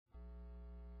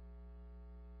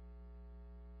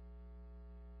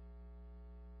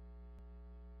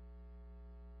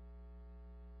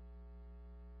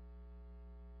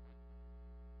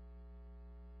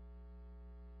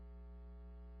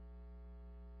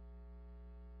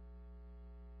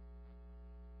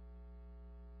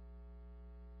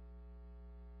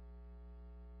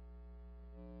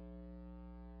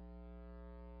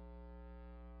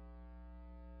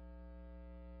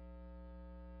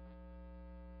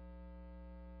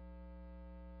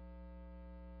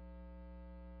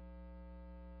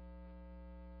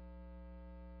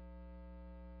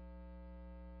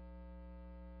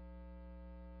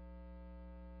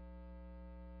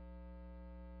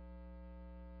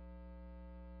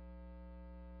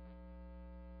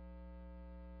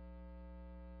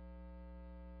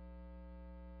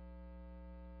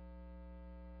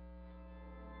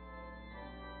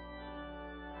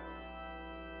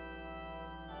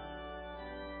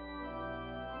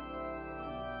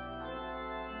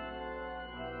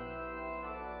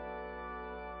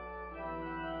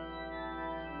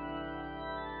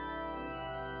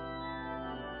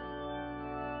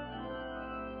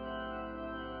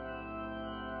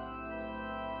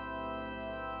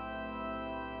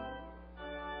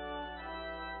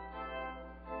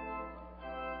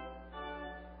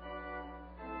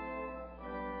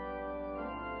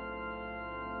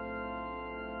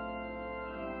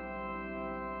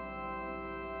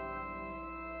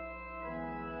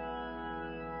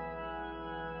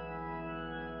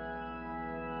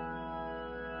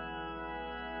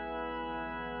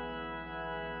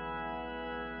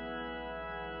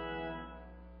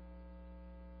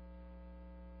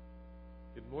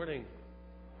Morning.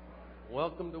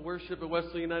 Welcome to worship at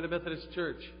Wesley United Methodist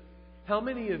Church. How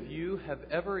many of you have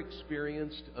ever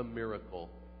experienced a miracle?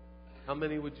 How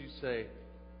many would you say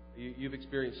you've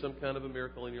experienced some kind of a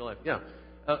miracle in your life? Yeah.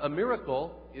 A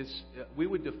miracle is, we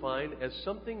would define as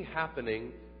something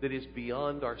happening that is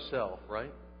beyond ourself,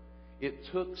 right? It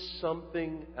took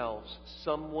something else,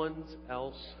 someone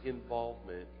else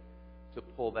involvement to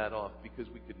pull that off, because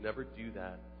we could never do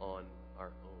that on our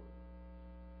own.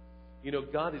 You know,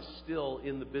 God is still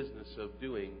in the business of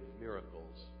doing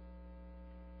miracles.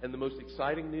 And the most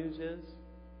exciting news is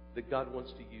that God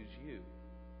wants to use you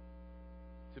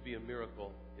to be a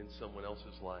miracle in someone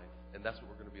else's life. And that's what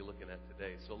we're going to be looking at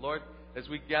today. So, Lord, as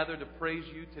we gather to praise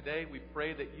you today, we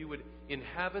pray that you would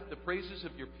inhabit the praises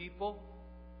of your people.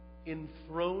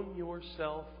 Enthrone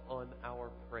yourself on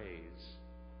our praise.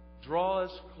 Draw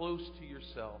us close to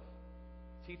yourself.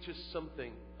 Teach us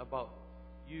something about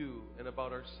you and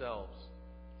about ourselves,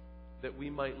 that we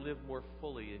might live more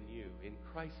fully in you. In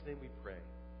Christ's name we pray.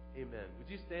 Amen. Would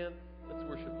you stand? Let's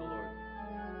worship the Lord.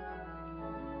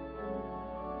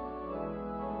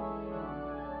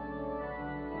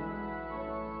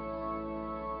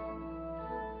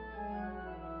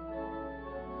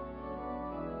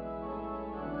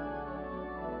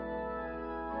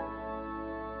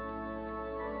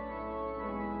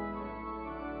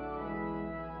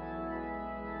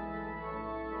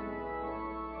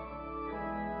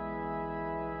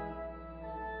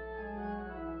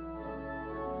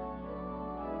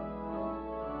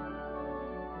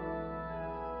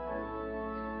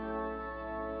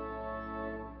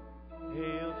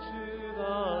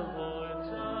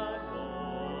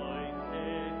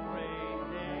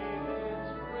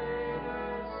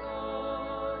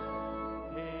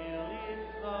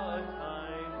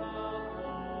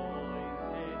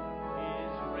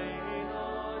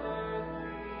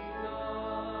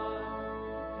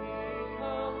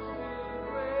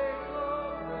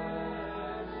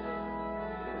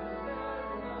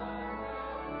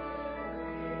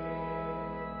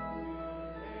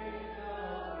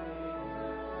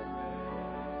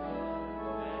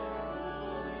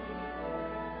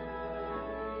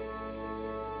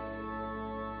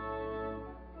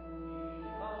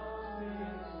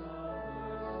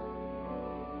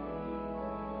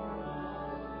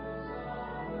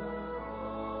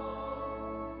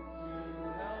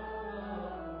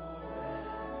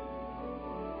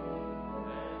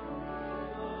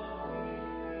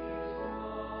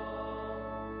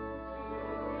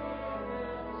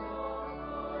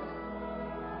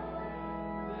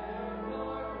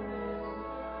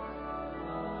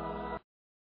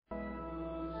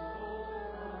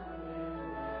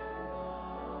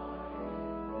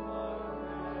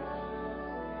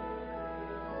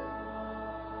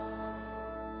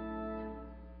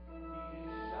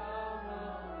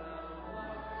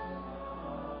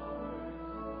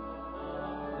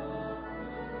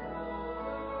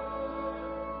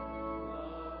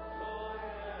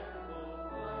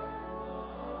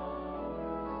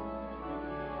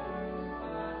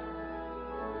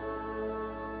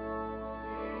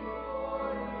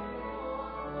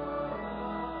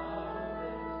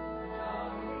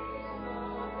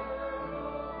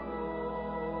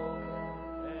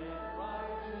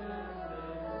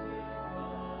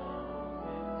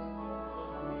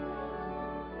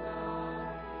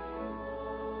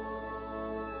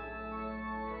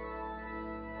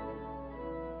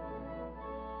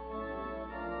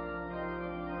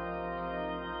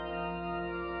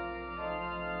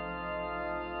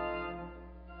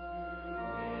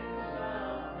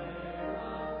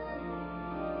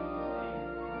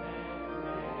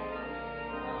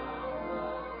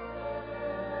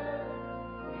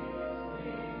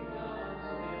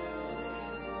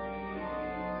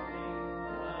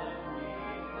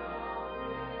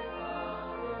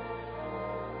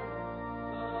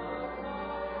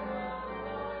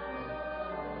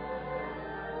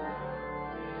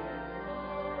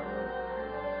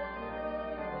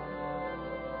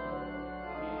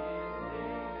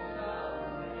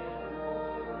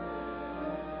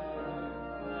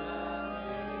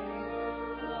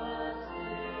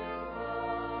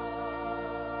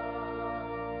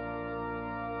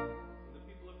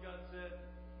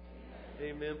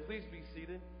 Amen. Please be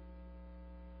seated.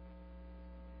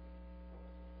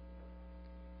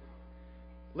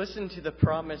 Listen to the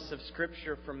promise of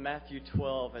Scripture from Matthew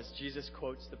 12 as Jesus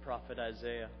quotes the prophet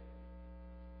Isaiah.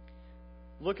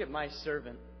 Look at my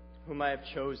servant, whom I have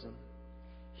chosen.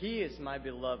 He is my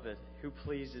beloved, who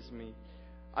pleases me.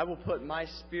 I will put my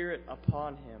Spirit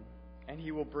upon him, and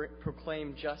he will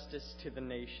proclaim justice to the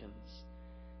nations.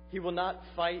 He will not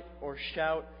fight or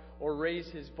shout or raise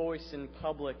his voice in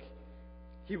public.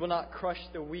 He will not crush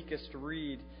the weakest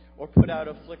reed or put out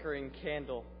a flickering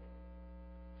candle.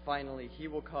 Finally, he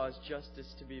will cause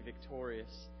justice to be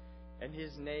victorious, and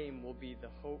his name will be the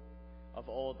hope of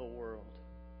all the world.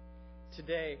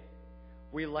 Today,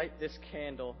 we light this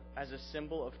candle as a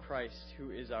symbol of Christ,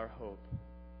 who is our hope.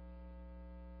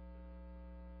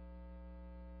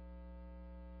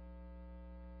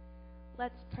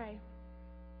 Let's pray.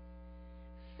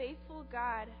 Faithful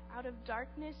God, out of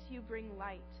darkness you bring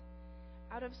light.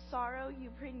 Out of sorrow you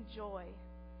bring joy.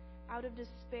 Out of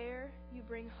despair you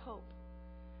bring hope.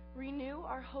 Renew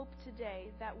our hope today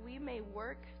that we may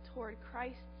work toward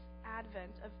Christ's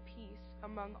advent of peace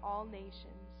among all nations.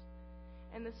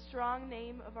 In the strong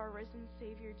name of our risen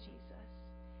Savior Jesus.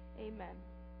 Amen.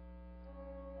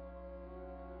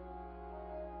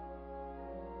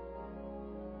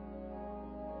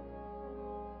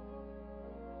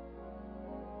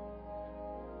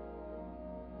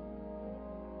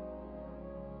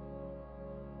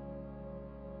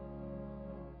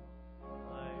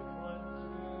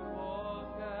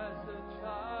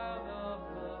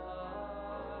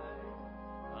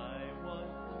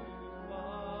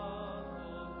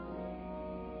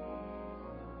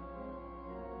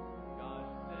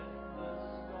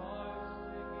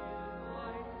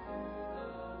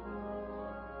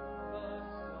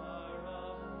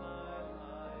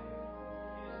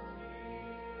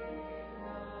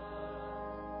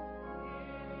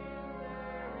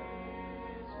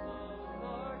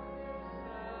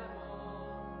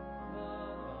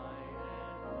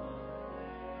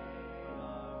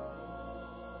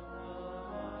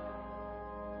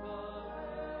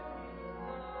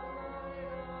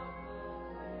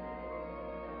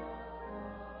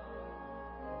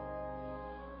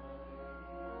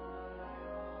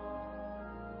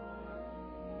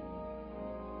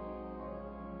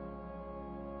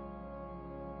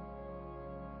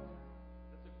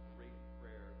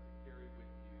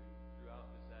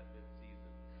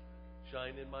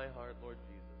 Shine in my heart, Lord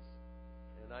Jesus.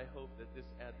 And I hope that this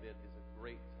Advent is a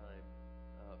great time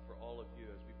for all of you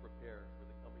as we prepare for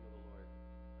the coming of the Lord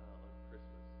on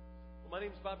Christmas. Well, my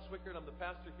name is Bob Swickert. I'm the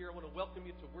pastor here. I want to welcome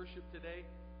you to worship today.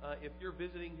 If you're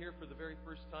visiting here for the very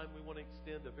first time, we want to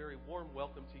extend a very warm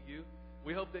welcome to you.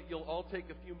 We hope that you'll all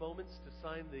take a few moments to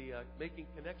sign the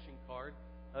Making Connection card,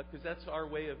 because that's our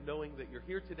way of knowing that you're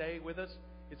here today with us.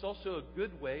 It's also a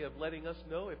good way of letting us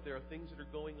know if there are things that are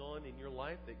going on in your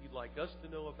life that you'd like us to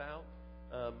know about,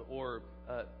 or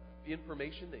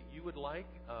information that you would like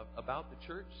about the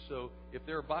church. So if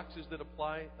there are boxes that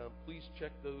apply, please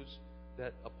check those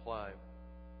that apply.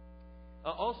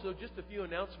 Also, just a few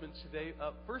announcements today.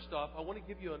 First off, I want to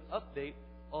give you an update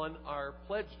on our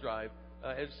pledge drive.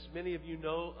 As many of you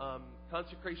know,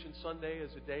 Consecration Sunday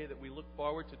is a day that we look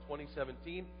forward to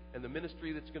 2017 and the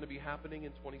ministry that's going to be happening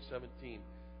in 2017.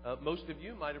 Most of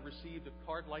you might have received a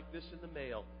card like this in the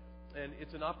mail, and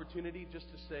it's an opportunity just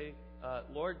to say,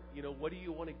 Lord, what do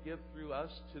you want to give through us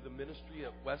to the ministry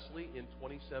at Wesley in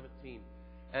 2017?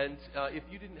 And if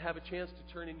you didn't have a chance to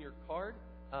turn in your card,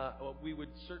 we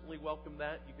would certainly welcome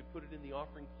that. You could put it in the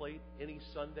offering plate any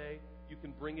Sunday. You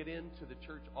can bring it in to the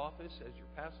church office as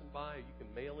you're passing by. You can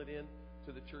mail it in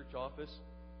to the church office.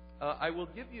 I will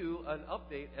give you an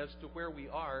update as to where we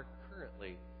are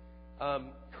currently.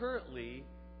 Currently,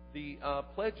 the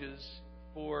pledges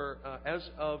for as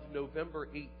of November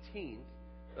 18th,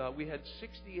 we had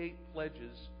 68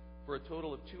 pledges for a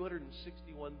total of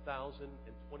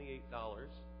 $261,028.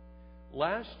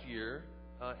 Last year,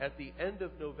 at the end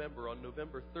of November, on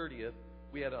November 30th,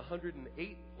 we had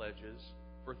 108 pledges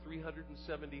for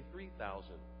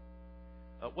 $373,000.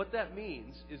 What that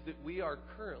means is that we are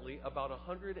currently about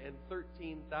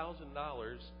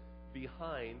 $113,000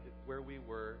 behind where we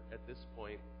were at this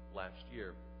point last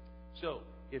year. So,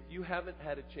 if you haven't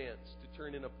had a chance to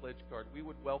turn in a pledge card, we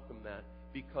would welcome that,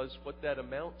 because what that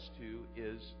amounts to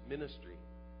is ministry,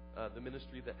 the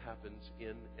ministry that happens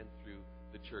in and through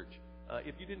the church.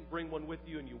 If you didn't bring one with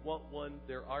you and you want one,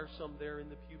 there are some there in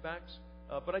the pewbacks.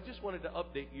 But I just wanted to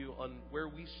update you on where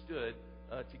we stood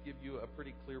to give you a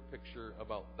pretty clear picture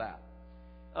about that.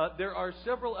 There are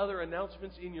several other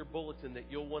announcements in your bulletin that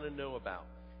you'll want to know about.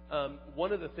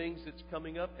 One of the things that's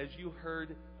coming up, as you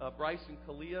heard Bryce and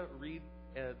Kalia read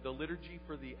the liturgy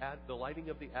for the lighting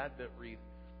of the Advent wreath,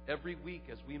 every week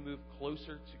as we move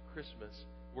closer to Christmas,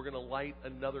 we're going to light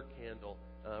another candle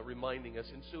reminding us.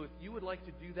 And so if you would like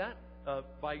to do that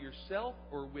by yourself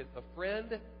or with a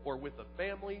friend or with a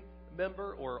family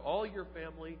member or all your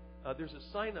family, there's a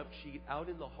sign-up sheet out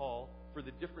in the hall for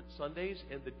the different Sundays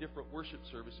and the different worship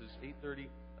services, 8:30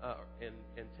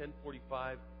 and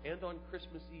 10:45, and on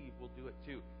Christmas Eve we'll do it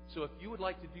too. So if you would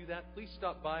like to do that, please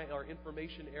stop by our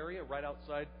information area right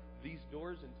outside these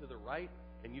doors and to the right,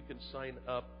 and you can sign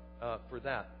up for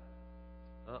that.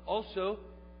 Also,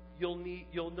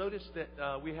 you'll notice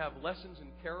that we have lessons and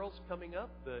carols coming up.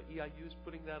 The EIU is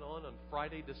putting that on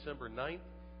Friday, December 9th.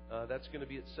 That's going to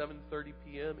be at 7:30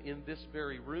 p.m. in this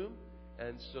very room,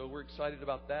 and so we're excited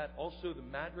about that. Also, the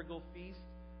Madrigal Feast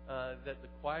that the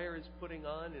choir is putting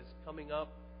on is coming up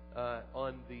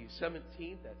on the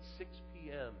 17th at 6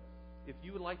 p.m. If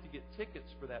you would like to get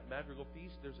tickets for that Madrigal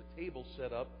Feast, there's a table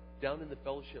set up down in the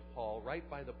fellowship hall right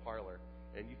by the parlor,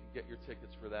 and you can get your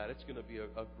tickets for that. It's going to be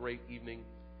a great evening.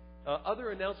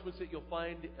 Other announcements that you'll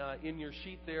find in your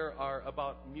sheet there are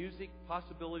about music,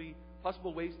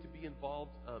 possible ways to be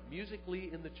involved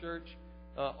musically in the church.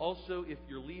 Also, if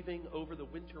you're leaving over the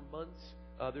winter months,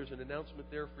 there's an announcement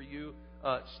there for you.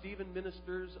 Stephen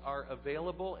ministers are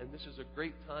available, and this is a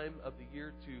great time of the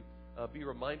year to be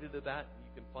reminded of that.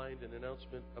 You can find an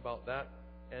announcement about that.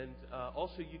 And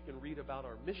also, you can read about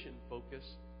our mission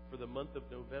focus for the month of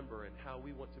November and how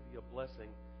we want to be a blessing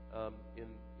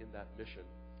in that mission.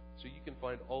 So you can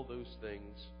find all those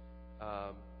things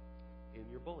in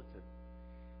your bulletin.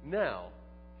 Now,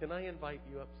 can I invite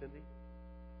you up, Cindy?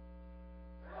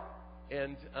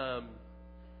 And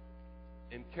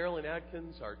Carolyn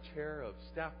Adkins, our chair of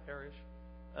Staff Parish,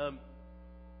 come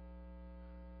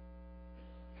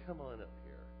on up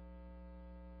here.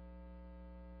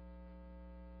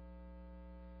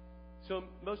 So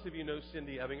most of you know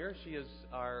Cindy Ebinger. She is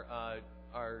our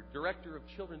director of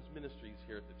children's ministries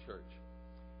here at the church.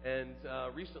 And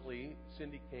recently,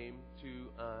 Cindy came to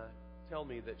tell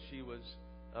me that she was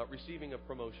receiving a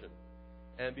promotion.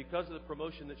 And because of the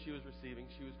promotion that she was receiving,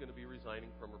 she was going to be resigning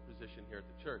from her position here at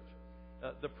the church.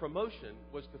 The promotion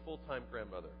was to full-time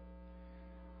grandmother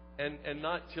and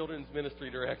not children's ministry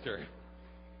director.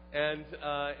 And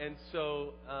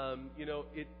so,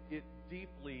 it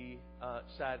deeply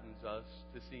saddens us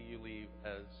to see you leave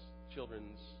as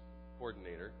children's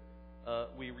coordinator.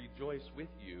 We rejoice with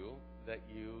you that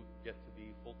you get to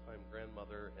be full-time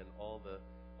grandmother and all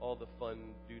the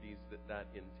fun duties that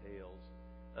entails.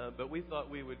 But we thought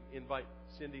we would invite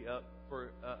Cindy up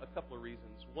for a couple of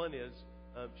reasons. One is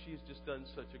she's just done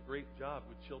such a great job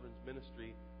with children's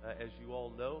ministry, as you all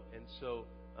know, and so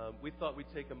we thought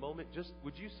we'd take a moment.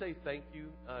 Would you say thank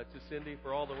you to Cindy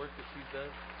for all the work that she's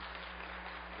done?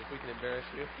 If we can embarrass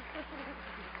you.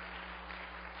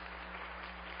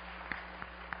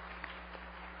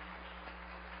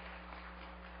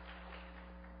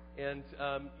 And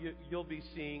you'll be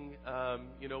seeing,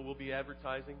 we'll be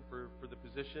advertising for the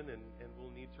position, and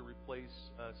we'll need to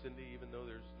replace Cindy, even though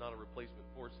there's not a replacement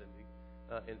for Cindy,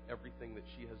 and everything that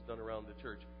she has done around the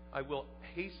church. I will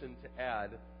hasten to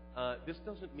add, this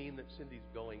doesn't mean that Cindy's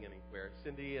going anywhere.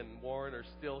 Cindy and Warren are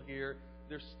still here.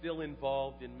 They're still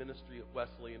involved in ministry at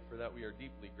Wesley, and for that we are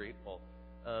deeply grateful.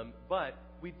 But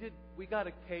we got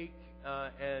a cake,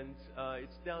 and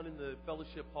it's down in the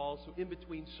fellowship hall, so in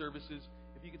between services,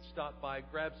 if you could stop by,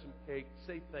 grab some cake,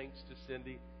 say thanks to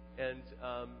Cindy, and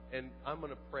I'm going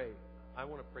to pray. I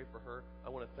want to pray for her. I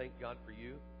want to thank God for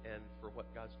you and for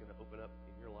what God's going to open up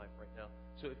in your life right now.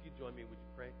 So if you join me, would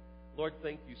you pray? Lord,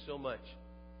 thank you so much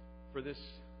for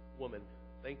this woman.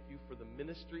 Thank you for the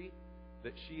ministry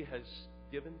that she has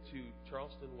given to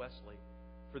Charleston Wesley,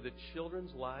 for the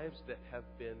children's lives that have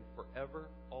been forever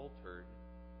altered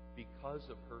because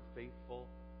of her faithful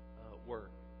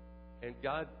work. And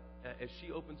God, as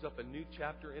she opens up a new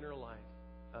chapter in her life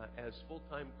as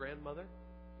full-time grandmother,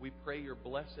 we pray your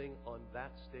blessing on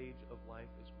that stage of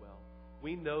life as well.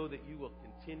 We know that you will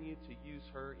continue to use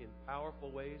her in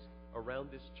powerful ways around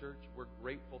this church. We're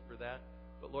grateful for that.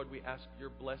 But Lord, we ask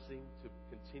your blessing to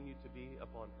continue to be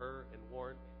upon her and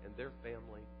Warren and their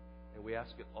family. And we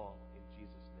ask it all in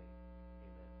Jesus' name.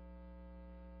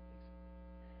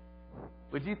 Amen.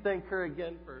 Would you thank her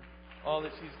again for all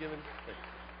that she's given? Thanks.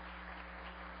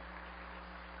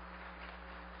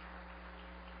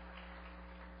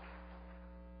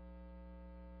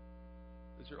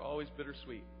 These are always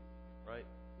bittersweet, right?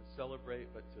 To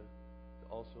celebrate, but to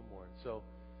also mourn. So,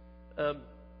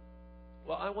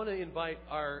 I want to invite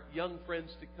our young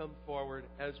friends to come forward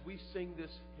as we sing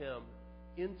this hymn,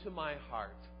 Into My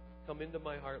Heart. Come into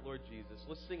my heart, Lord Jesus.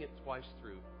 Let's sing it twice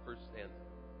through. First stanza.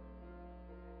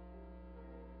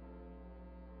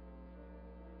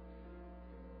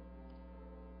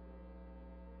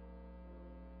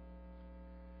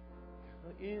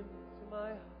 Into my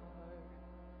heart,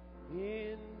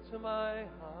 into my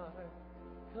heart,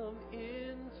 come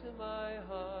into my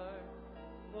heart,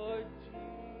 Lord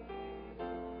Jesus.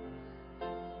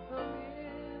 Come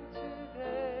in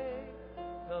today,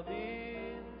 come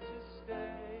in to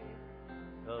stay,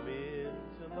 come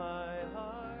into my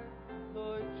heart,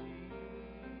 Lord Jesus.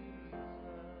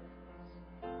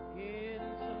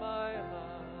 Into my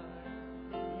heart,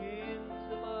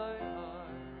 into my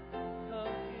heart, come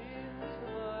into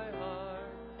my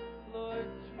heart, Lord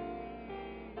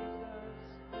Jesus.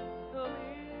 Come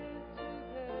in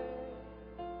today,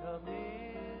 come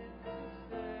in to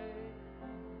stay,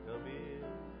 come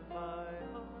into my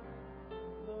heart,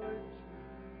 Lord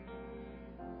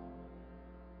Jesus.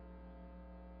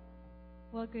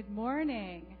 Well, good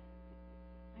morning.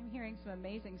 I'm hearing some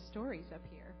amazing stories up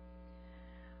here.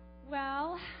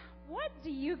 Well, what do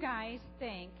you guys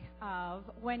think of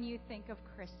when you think of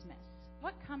Christmas?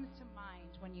 What comes to mind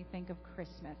when you think of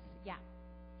Christmas? Yeah.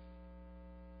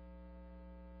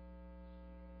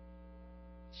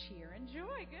 Cheer and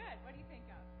joy. Good. What do you think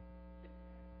of? Jesus.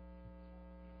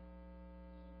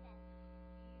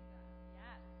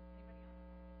 Yes.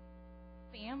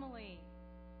 Anybody else? Family.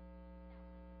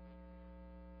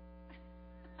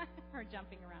 Or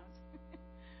jumping around.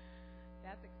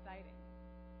 That's exciting.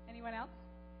 Anyone else?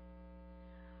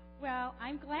 Well,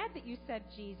 I'm glad that you said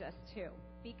Jesus too,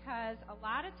 because a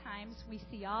lot of times we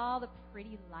see all the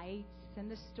pretty lights in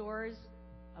the stores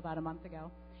about a month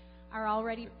ago are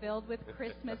already filled with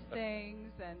Christmas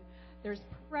things, and there's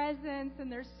presents,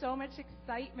 and there's so much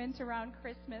excitement around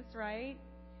Christmas, right?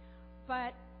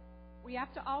 But we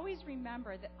have to always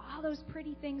remember that all those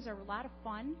pretty things are a lot of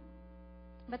fun,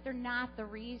 but they're not the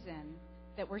reason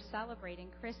that we're celebrating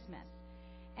Christmas.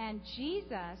 And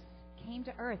Jesus came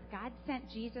to earth. God sent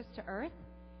Jesus to earth.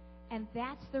 And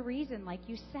that's the reason, like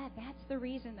you said, that's the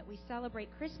reason that we celebrate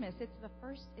Christmas. It's the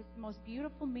most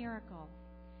beautiful miracle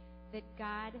that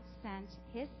God sent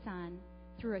His Son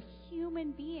through a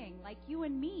human being like you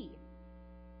and me,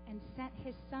 and sent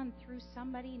His Son through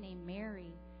somebody named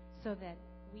Mary so that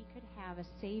we could have a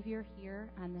Savior here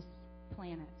on this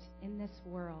planet, in this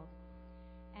world.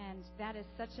 And that is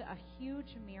such a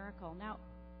huge miracle. Now,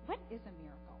 what is a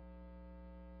miracle?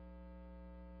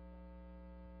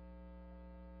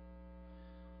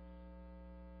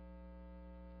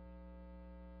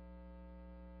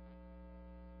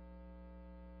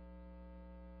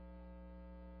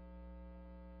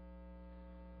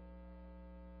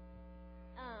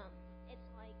 It's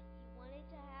like you want it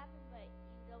to happen, but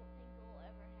you don't think it will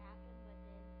ever happen, but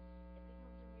then it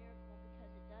becomes a miracle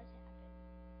because it does happen.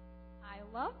 I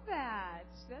love that.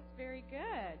 That's very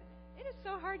good. It is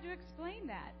so hard to explain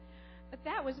that. But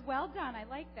that was well done. I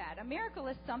like that. A miracle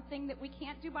is something that we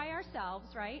can't do by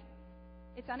ourselves, right?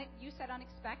 You said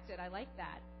unexpected. I like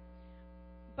that.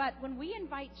 But when we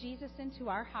invite Jesus into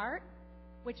our heart,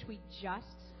 which we just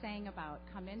sang about,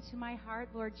 come into my heart,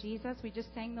 Lord Jesus. We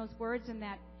just sang those words in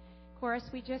that chorus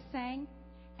we just sang.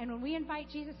 And when we invite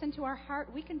Jesus into our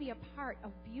heart, we can be a part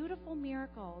of beautiful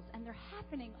miracles, and they're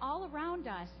happening all around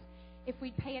us if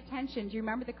we pay attention. Do you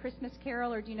remember the Christmas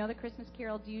carol, or do you know the Christmas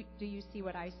carol? Do you see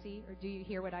what I see, or do you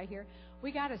hear what I hear?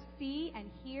 We got to see and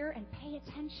hear and pay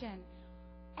attention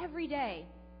every day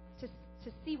to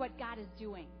see what God is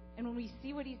doing. And when we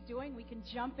see what He's doing, we can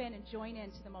jump in and join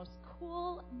into the most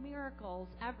cool miracles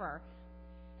ever.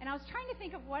 And I was trying to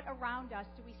think of what around us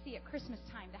do we see at Christmas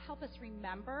time to help us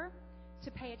remember to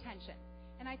pay attention.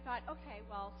 And I thought, okay,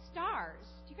 well, stars.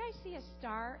 Do you guys see a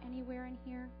star anywhere in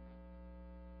here?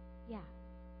 Yeah.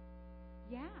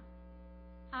 Yeah.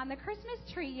 On the Christmas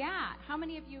tree, yeah. How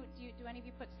many of you, do any of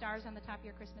you put stars on the top of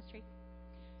your Christmas tree?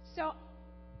 So,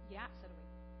 yeah, so do we.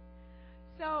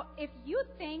 So if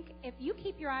you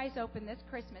keep your eyes open this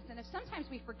Christmas, and if sometimes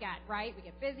we forget, right? We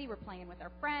get busy, we're playing with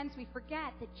our friends, we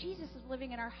forget that Jesus is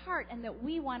living in our heart and that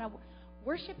we want to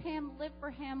worship Him, live for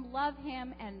Him, love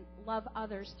Him, and love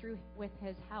others with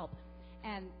His help.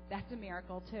 And that's a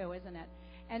miracle too, isn't it?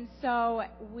 And so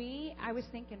I was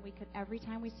thinking we could, every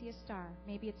time we see a star,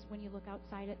 maybe it's when you look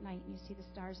outside at night and you see the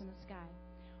stars in the sky.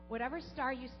 Whatever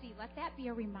star you see, let that be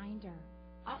a reminder.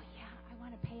 Oh, yeah, I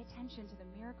want to pay attention to the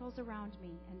miracles around me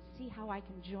and see how I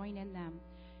can join in them.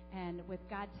 And with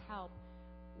God's help,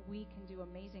 we can do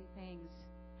amazing things,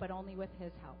 but only with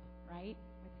His help, right?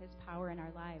 With His power in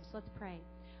our lives. Let's pray.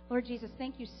 Lord Jesus,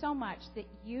 thank you so much that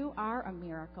you are a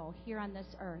miracle here on this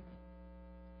earth.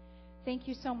 Thank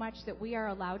you so much that we are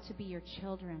allowed to be your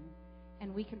children,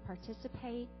 and we can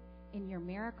participate in your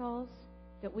miracles,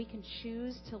 that we can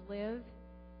choose to live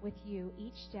with you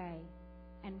each day.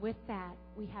 And with that,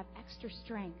 we have extra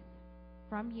strength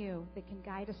from you that can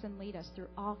guide us and lead us through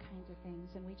all kinds of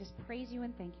things. And we just praise you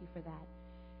and thank you for that.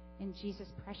 In Jesus'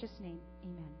 precious name,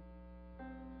 amen.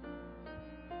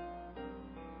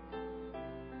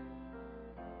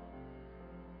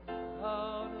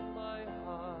 Out of my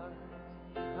heart,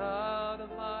 out of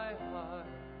my heart,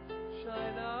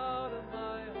 shine out of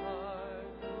my heart,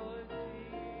 Lord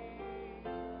Jesus.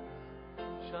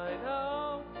 Shine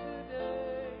out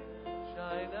today,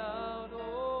 shine out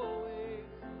always,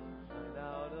 shine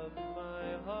out of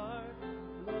my heart,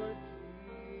 Lord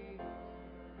Jesus.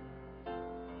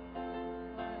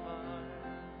 My heart,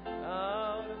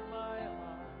 out of my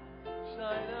heart,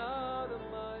 shine out of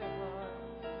my heart,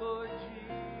 Lord Jesus.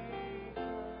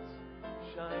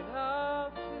 Shine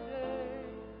out today,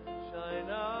 shine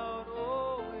out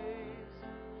always,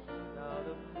 shine out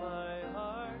of my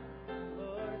heart,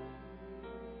 Lord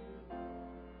Jesus.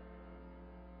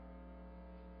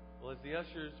 Well, as the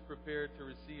ushers prepare to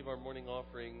receive our morning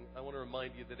offering, I want to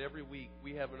remind you that every week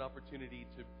we have an opportunity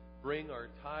to bring our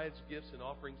tithes, gifts, and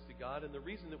offerings to God. And the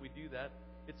reason that we do that,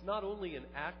 it's not only an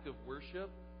act of worship,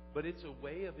 but it's a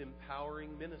way of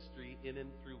empowering ministry in and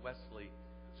through Wesley.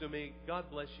 So may God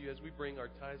bless you as we bring our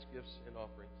tithes, gifts, and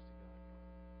offerings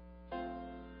to God.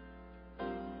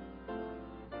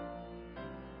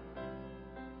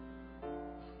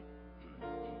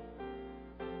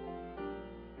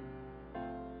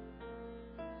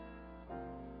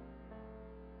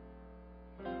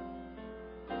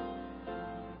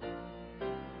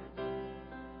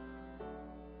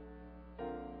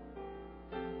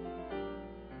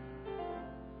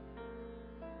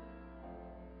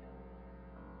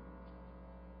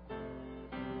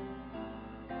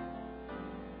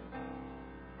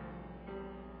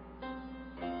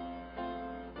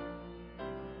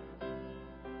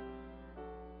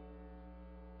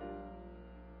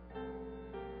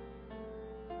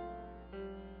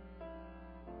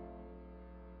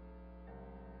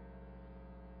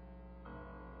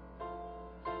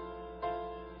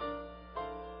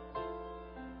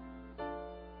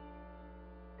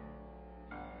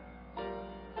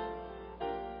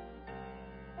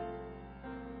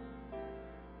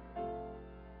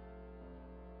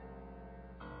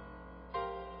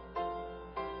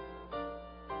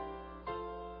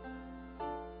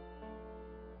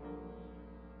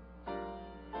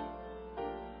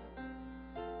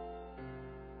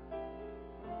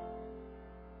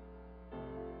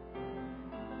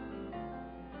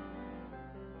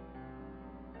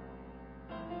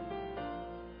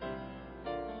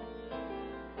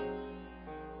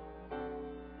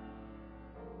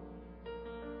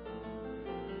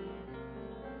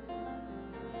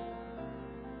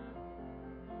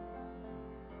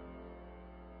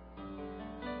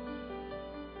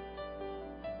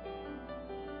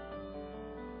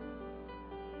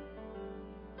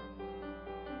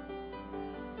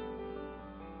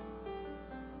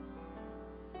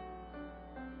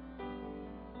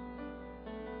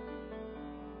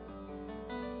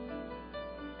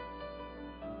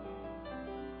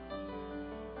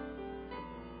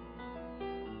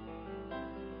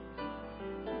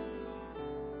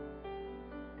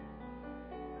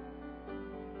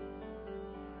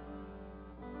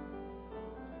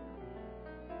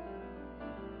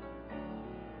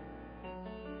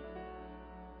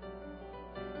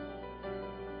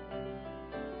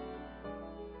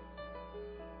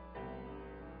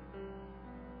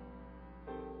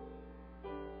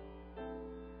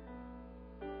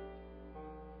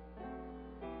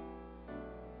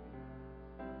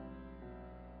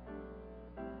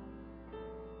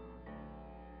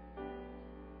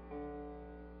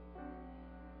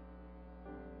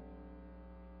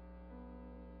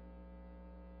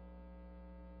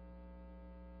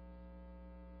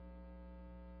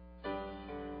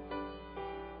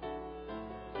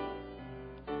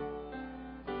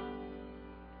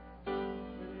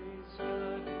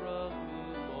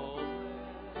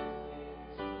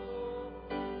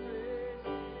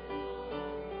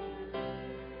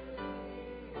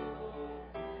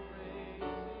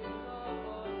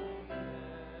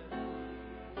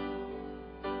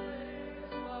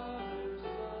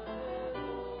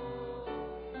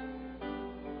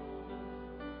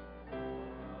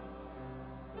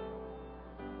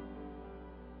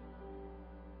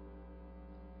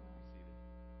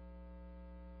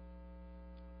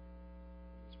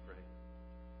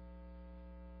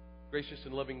 Gracious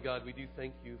and loving God, we do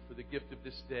thank you for the gift of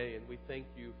this day, and we thank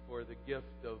you for the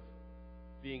gift of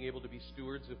being able to be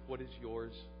stewards of what is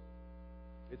yours.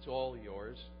 It's all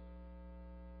yours.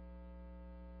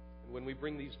 And when we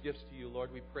bring these gifts to you,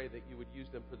 Lord, we pray that you would use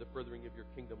them for the furthering of your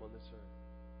kingdom on this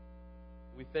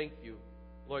earth. We thank you,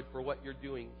 Lord, for what you're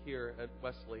doing here at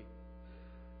Wesley.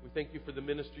 We thank you for the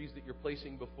ministries that you're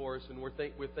placing before us, and we're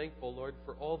thankful, Lord,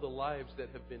 for all the lives that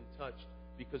have been touched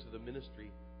because of the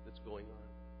ministry that's going on.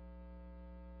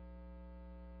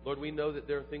 Lord, we know that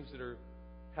there are things that are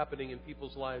happening in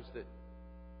people's lives that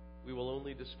we will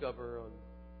only discover on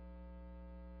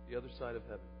the other side of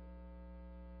heaven.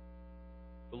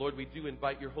 But Lord, we do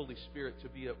invite your Holy Spirit to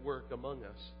be at work among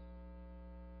us,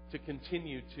 to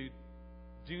continue to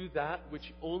do that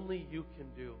which only you can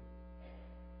do.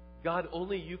 God,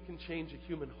 only you can change a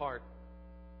human heart.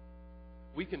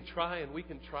 We can try and we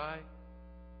can try,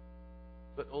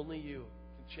 but only you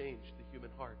can change the human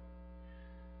heart.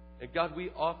 And God, we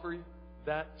offer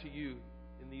that to you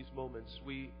in these moments.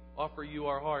 We offer you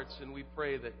our hearts, and we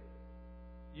pray that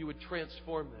you would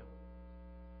transform them,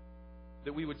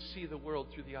 that we would see the world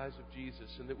through the eyes of Jesus,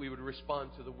 and that we would respond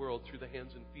to the world through the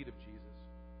hands and feet of Jesus.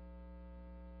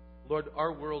 Lord,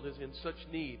 our world is in such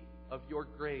need of your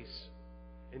grace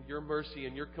and your mercy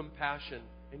and your compassion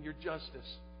and your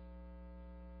justice.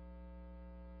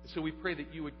 And so we pray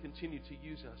that you would continue to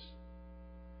use us.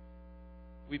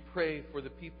 We pray for the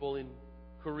people in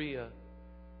Korea,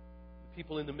 the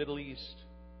people in the Middle East,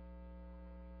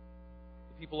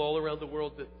 the people all around the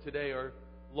world that today are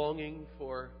longing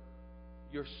for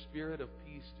your spirit of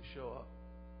peace to show up.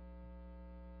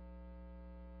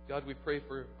 God, we pray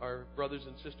for our brothers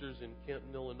and sisters in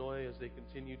Canton, Illinois, as they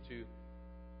continue to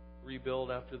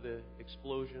rebuild after the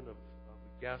explosion of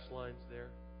gas lines there.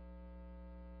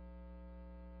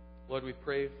 Lord, we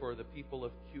pray for the people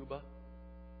of Cuba.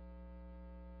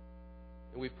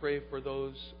 And we pray for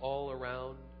those all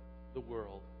around the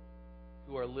world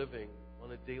who are living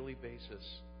on a daily basis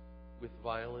with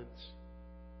violence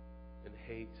and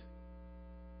hate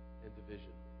and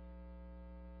division.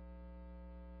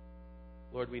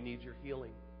 Lord, we need your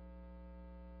healing.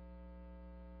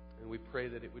 And we pray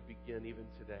that it would begin even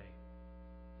today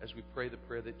as we pray the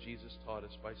prayer that Jesus taught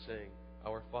us by saying,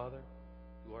 Our Father,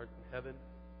 who art in heaven,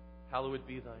 hallowed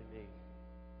be thy name.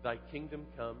 Thy kingdom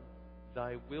come,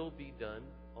 thy will be done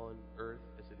on earth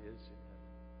as it is in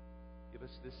heaven. Give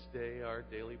us this day our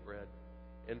daily bread,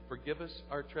 and forgive us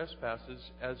our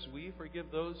trespasses as we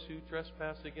forgive those who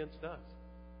trespass against us.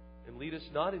 And lead us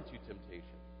not into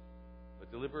temptation,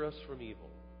 but deliver us from evil.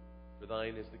 For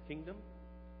thine is the kingdom,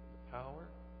 and the power,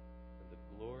 and the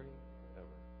glory forever.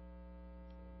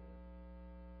 Amen.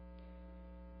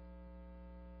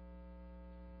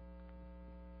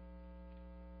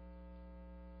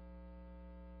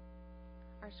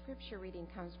 Our scripture reading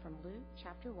comes from Luke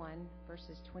chapter 1,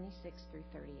 verses 26 through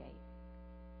 38.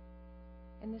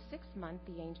 In the 6th month,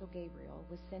 the angel Gabriel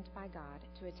was sent by God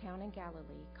to a town in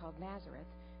Galilee called Nazareth,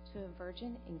 to a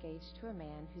virgin engaged to a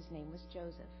man whose name was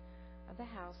Joseph, of the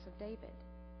house of David.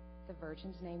 The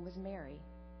virgin's name was Mary.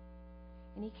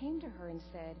 And he came to her and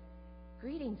said,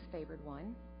 Greetings, favored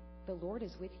one, the Lord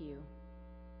is with you.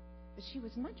 But she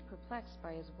was much perplexed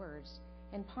by his words,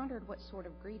 and pondered what sort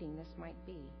of greeting this might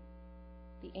be.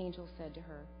 The angel said to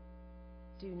her,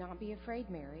 Do not be afraid,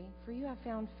 Mary, for you have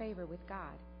found favor with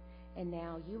God. And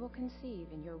now you will conceive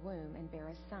in your womb and bear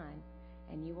a son,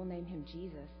 and you will name him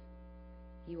Jesus.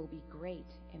 He will be great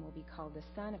and will be called the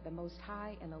Son of the Most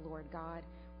High, and the Lord God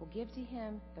will give to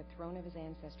him the throne of his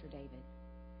ancestor David.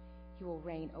 He will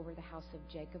reign over the house of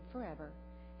Jacob forever,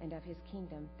 and of his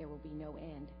kingdom there will be no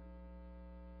end.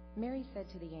 Mary said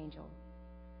to the angel,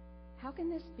 How can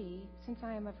this be, since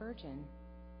I am a virgin?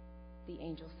 The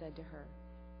angel said to her,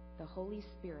 The Holy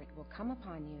Spirit will come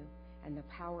upon you, and the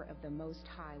power of the Most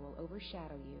High will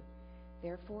overshadow you.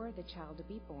 Therefore the child to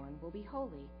be born will be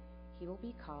holy. He will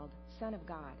be called Son of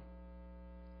God.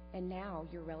 And now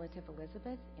your relative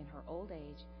Elizabeth, in her old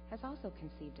age, has also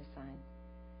conceived a son.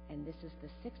 And this is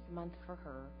the 6th month for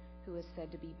her who is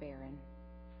said to be barren.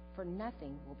 For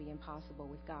nothing will be impossible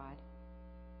with God.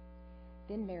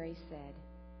 Then Mary said,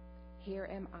 Here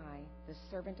am I, the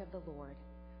servant of the Lord.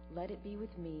 Let it be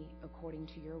with me according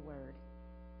to your word.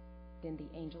 Then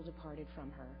the angel departed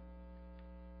from her.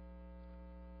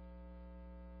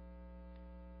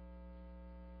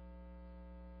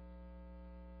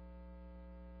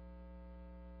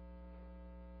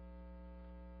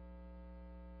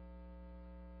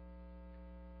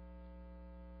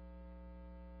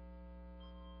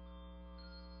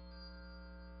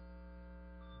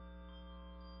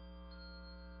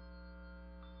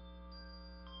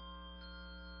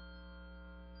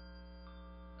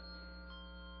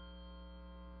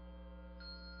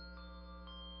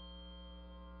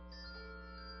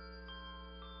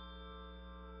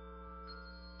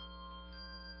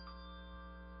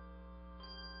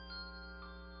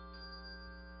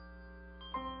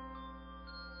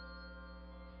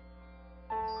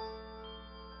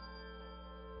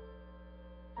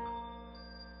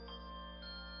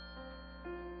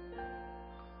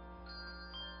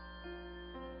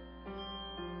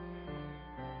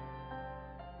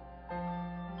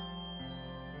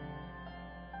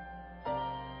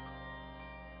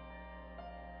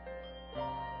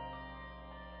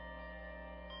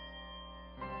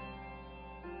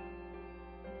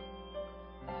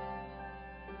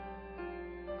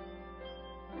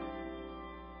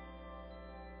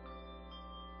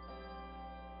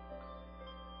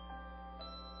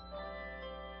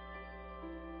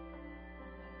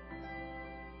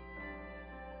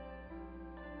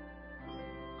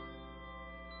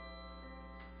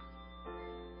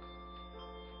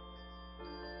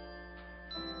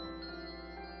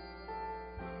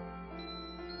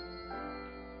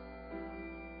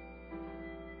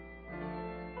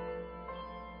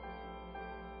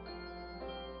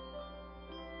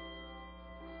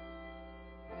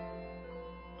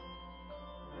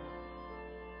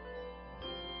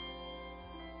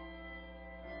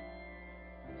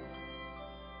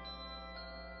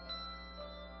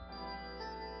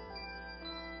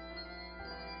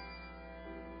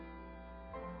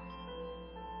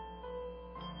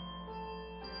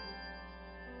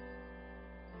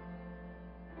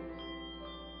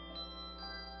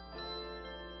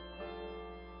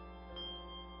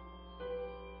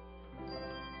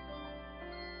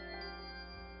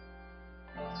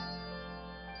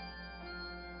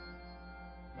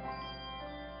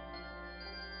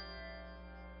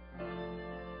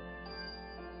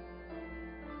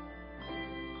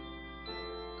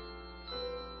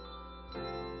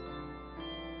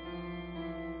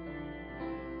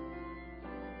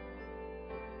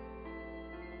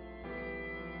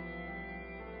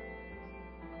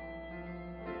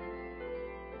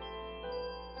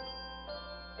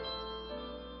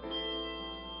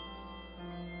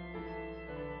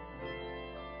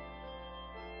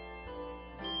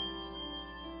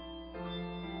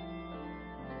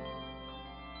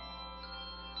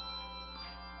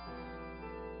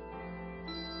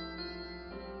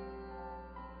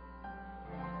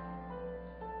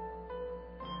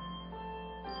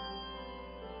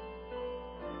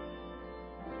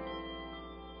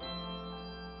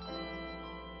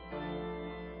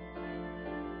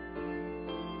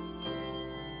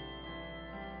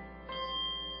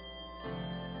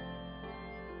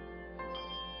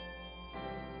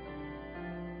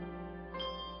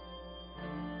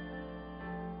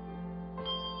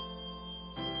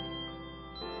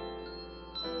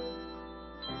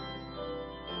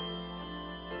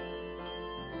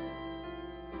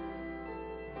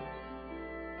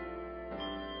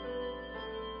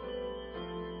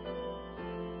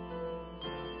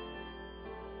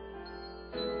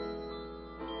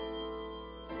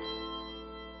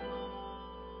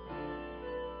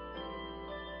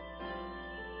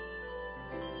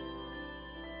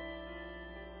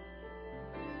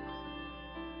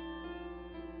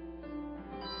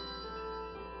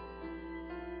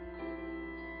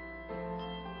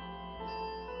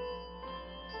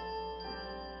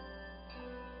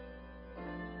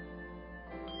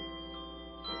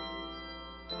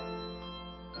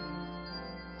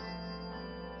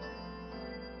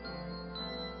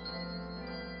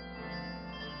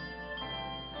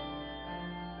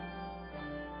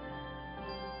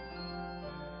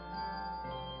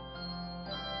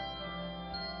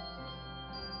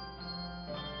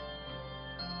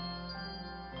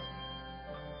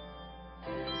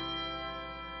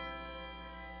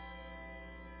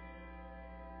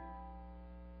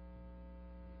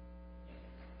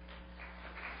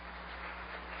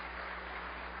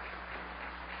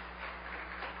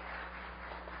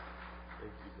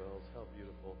 bells. How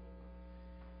beautiful.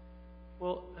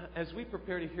 Well, as we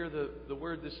prepare to hear the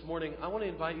word this morning, I want to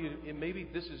invite you, and maybe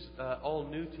this is all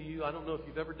new to you. I don't know if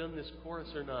you've ever done this chorus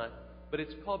or not, but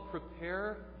it's called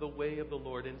Prepare the Way of the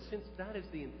Lord. And since that is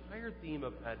the entire theme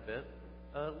of Advent,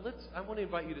 I want to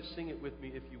invite you to sing it with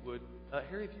me if you would.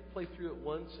 Harry, if you play through it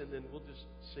once, and then we'll just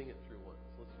sing it through once.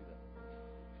 Let's do that.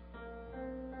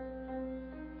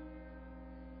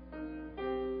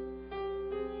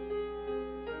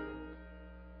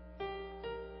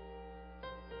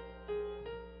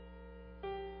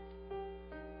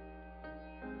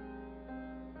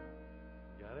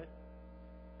 Got it?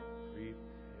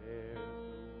 Prepare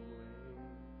the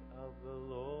way of the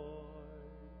Lord.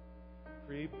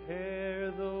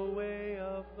 Prepare the way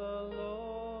of the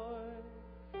Lord,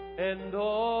 and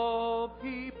all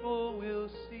people will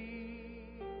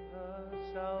see the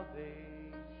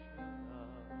salvation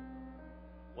of.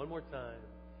 One more time.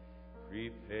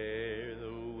 Prepare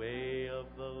the way of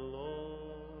the Lord.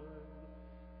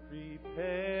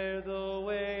 Prepare the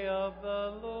way of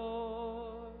the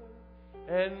Lord,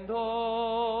 and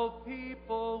all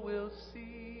people will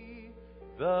see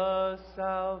the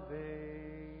salvation.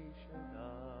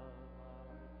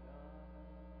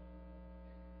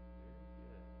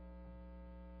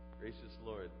 Gracious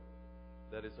Lord,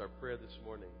 that is our prayer this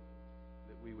morning,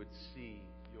 that we would see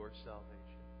your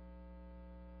salvation.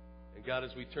 And God,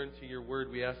 as we turn to your word,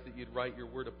 we ask that you'd write your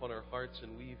word upon our hearts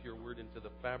and weave your word into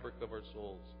the fabric of our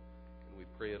souls. And we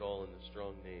pray it all in the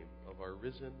strong name of our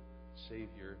risen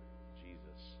Savior,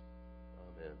 Jesus.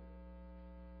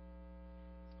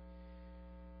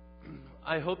 Amen.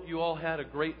 I hope you all had a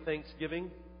great Thanksgiving.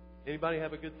 Anybody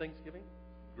have a good Thanksgiving?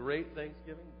 Great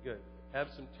Thanksgiving? Good. Have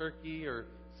some turkey or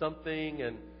something,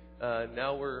 and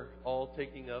now we're all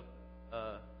taking up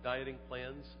dieting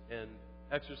plans and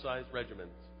exercise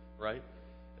regimens, right?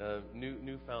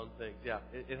 Newfound things. Yeah,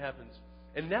 it happens.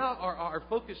 And now our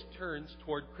focus turns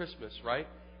toward Christmas, right?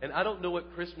 And I don't know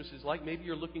what Christmas is like. Maybe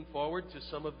you're looking forward to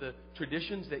some of the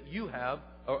traditions that you have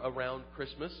around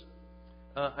Christmas.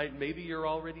 Maybe you're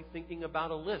already thinking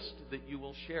about a list that you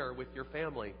will share with your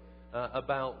family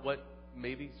about what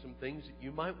maybe some things that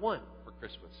you might want for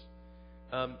Christmas.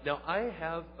 Now, I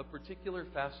have a particular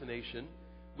fascination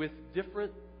with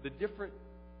the different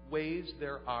ways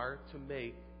there are to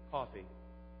make coffee.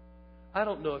 I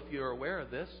don't know if you're aware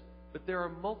of this, but there are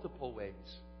multiple ways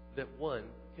that one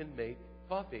can make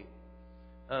coffee.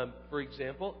 For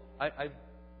example, I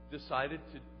decided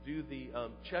to do the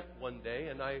check one day,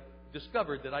 and I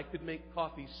discovered that I could make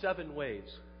coffee 7 ways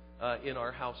in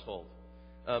our household.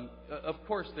 Of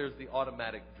course, there's the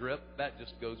automatic drip. That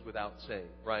just goes without saying,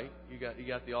 right? You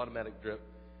got the automatic drip.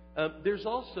 There's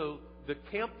also the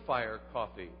campfire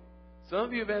coffee. Some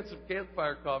of you have had some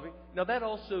campfire coffee. Now, that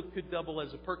also could double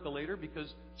as a percolator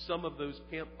because some of those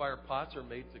campfire pots are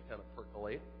made to kind of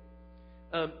percolate.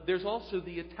 There's also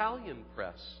the Italian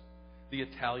press. The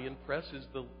Italian press is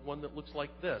the one that looks like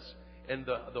this. And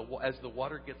as the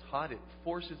water gets hot, it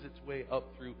forces its way up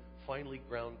through finely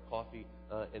ground coffee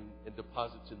and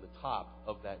deposits in the top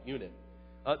of that unit.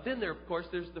 Then of course,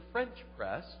 there's the French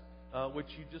press, which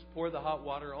you just pour the hot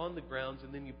water on the grounds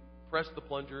and then you press the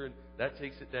plunger and that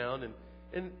takes it down.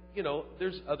 And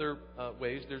there's other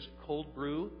ways. There's cold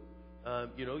brew.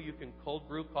 You can cold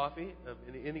brew coffee.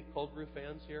 Any cold brew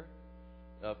fans here?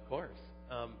 Of course.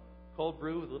 Cold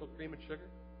brew with a little cream and sugar.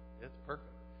 It's perfect.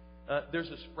 There's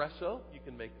espresso. You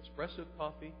can make espresso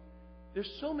coffee. There's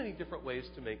so many different ways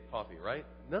to make coffee, right?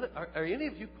 Are any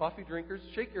of you coffee drinkers?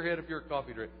 Shake your head if you're a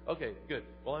coffee drinker. Okay, good.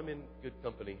 Well, I'm in good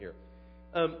company here.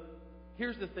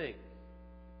 Here's the thing.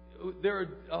 There are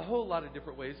a whole lot of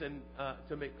different ways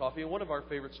to make coffee. And one of our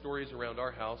favorite stories around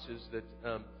our house is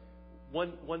that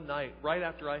one night, right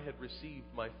after I had received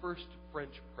my first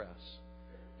French press,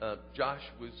 Josh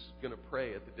was going to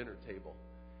pray at the dinner table.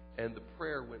 And the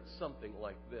prayer went something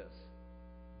like this.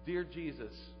 Dear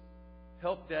Jesus,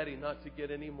 help Daddy not to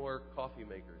get any more coffee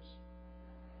makers.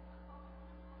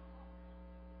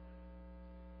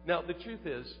 Now, the truth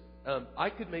is, I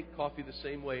could make coffee the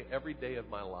same way every day of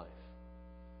my life.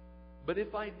 But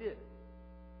if I did,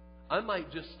 I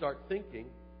might just start thinking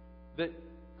that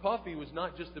coffee was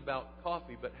not just about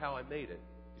coffee, but how I made it.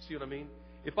 You see what I mean?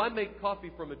 If I make coffee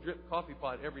from a drip coffee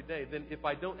pot every day, then if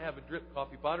I don't have a drip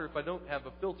coffee pot or if I don't have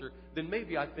a filter, then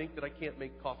maybe I think that I can't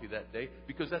make coffee that day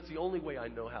because that's the only way I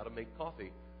know how to make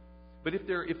coffee. But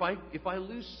if I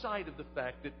lose sight of the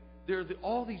fact that there are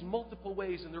all these multiple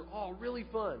ways and they're all really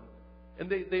fun and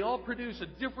they all produce a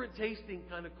different tasting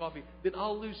kind of coffee, then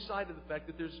I'll lose sight of the fact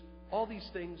that there's all these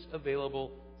things available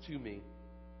to me.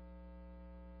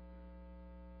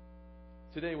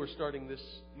 Today we're starting this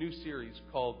new series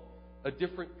called a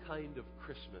different kind of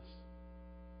Christmas.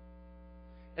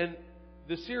 And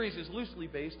the series is loosely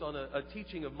based on a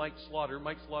teaching of Mike Slaughter.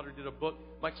 Mike Slaughter did a book.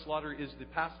 Mike Slaughter is the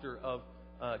pastor of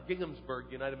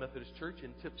Ginghamsburg United Methodist Church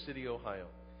in Tip City, Ohio.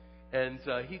 And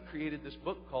he created this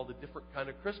book called A Different Kind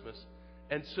of Christmas.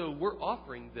 And so we're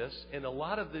offering this, and a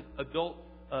lot of the adult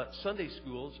Sunday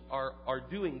schools are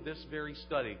doing this very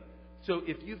study. So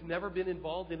if you've never been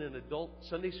involved in an adult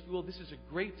Sunday school, this is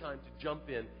a great time to jump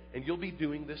in, and you'll be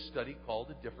doing this study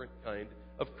called A Different Kind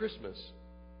of Christmas.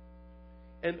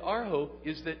 And our hope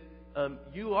is that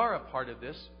you are a part of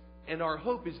this, and our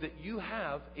hope is that you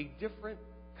have a different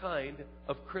kind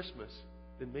of Christmas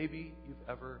than maybe you've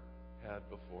ever had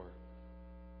before.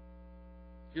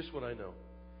 Here's what I know.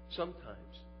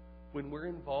 Sometimes, when we're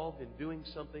involved in doing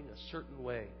something a certain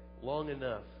way long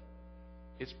enough,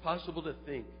 it's possible to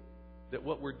think that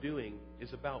what we're doing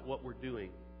is about what we're doing,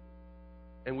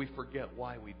 and we forget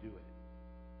why we do it.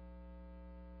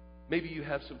 Maybe you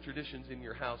have some traditions in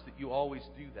your house that you always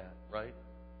do that, right?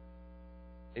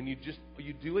 And you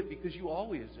do it because you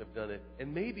always have done it.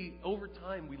 And maybe over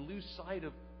time we lose sight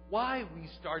of why we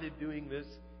started doing this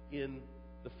in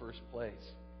the first place.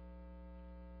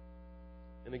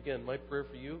 And again, my prayer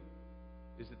for you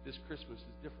is that this Christmas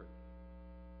is different.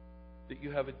 That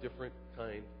you have a different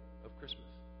kind of Christmas.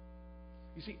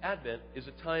 You see, Advent is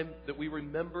a time that we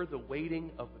remember the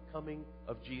waiting of the coming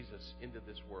of Jesus into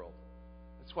this world.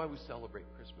 That's why we celebrate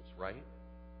Christmas, right?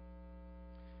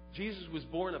 Jesus was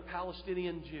born a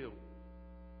Palestinian Jew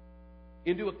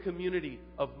into a community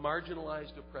of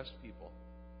marginalized, oppressed people.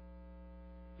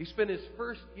 He spent his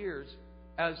first years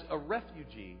as a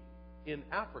refugee in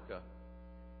Africa,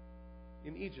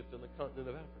 in Egypt, on the continent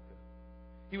of Africa.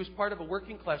 He was part of a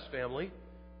working class family.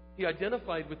 He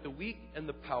identified with the weak and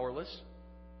the powerless.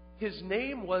 His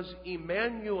name was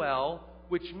Emmanuel,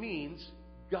 which means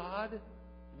God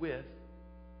with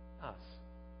us.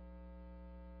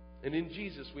 And in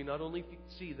Jesus, we not only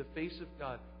see the face of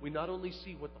God, we not only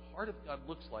see what the heart of God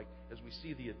looks like as we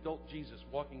see the adult Jesus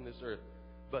walking this earth,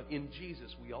 but in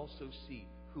Jesus, we also see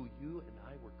who you and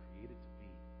I were created to be.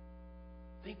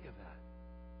 Think of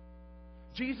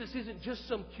that. Jesus isn't just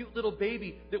some cute little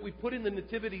baby that we put in the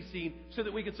nativity scene so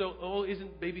that we can say, oh,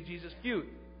 isn't baby Jesus cute?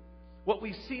 What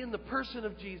we see in the person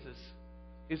of Jesus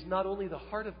is not only the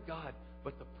heart of God,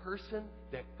 but the person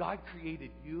that God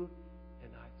created you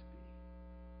and I to be.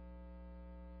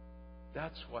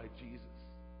 That's why Jesus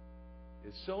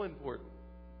is so important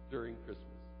during Christmas.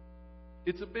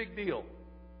 It's a big deal.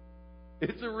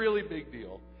 It's a really big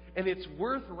deal. And it's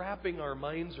worth wrapping our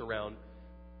minds around,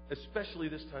 especially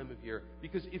this time of year.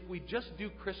 Because if we just do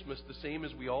Christmas the same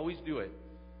as we always do it,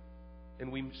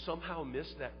 and we somehow miss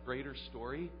that greater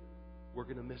story, we're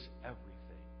going to miss everything.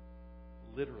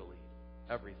 Literally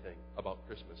everything about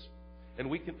Christmas. And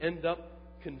we can end up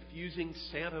confusing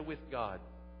Santa with God.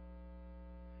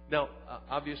 Now,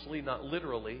 obviously not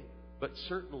literally, but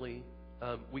certainly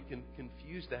we can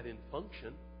confuse that in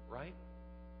function, right?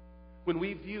 When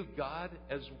we view God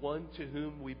as one to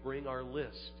whom we bring our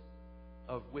list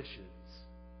of wishes,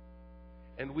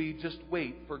 and we just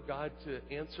wait for God to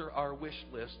answer our wish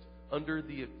list under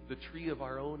the tree of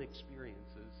our own experiences,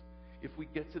 if we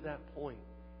get to that point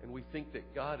and we think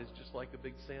that God is just like a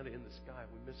big Santa in the sky,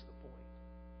 we miss the point.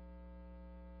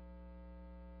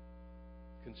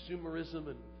 Consumerism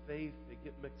and faith, they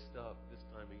get mixed up this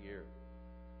time of year.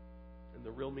 And the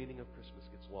real meaning of Christmas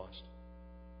gets lost.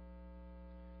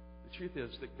 The truth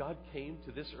is that God came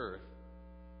to this earth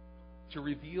to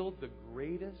reveal the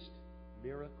greatest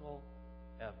miracle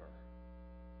ever.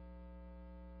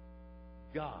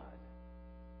 God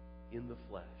in the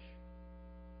flesh.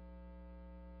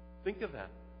 Think of that.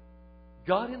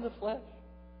 God in the flesh.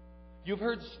 You've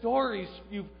heard stories.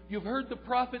 You've heard the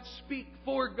prophets speak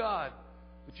for God.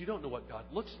 But you don't know what God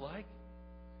looks like.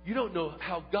 You don't know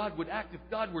how God would act if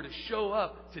God were to show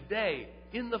up today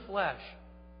in the flesh.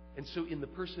 And so in the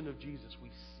person of Jesus, we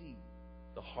see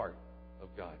the heart of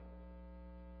God.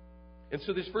 And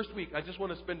so this first week, I just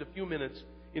want to spend a few minutes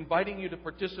inviting you to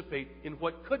participate in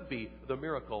what could be the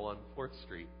miracle on 4th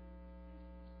Street.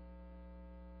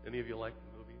 Any of you like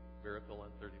the movie Miracle on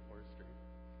 34th Street?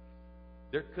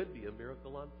 There could be a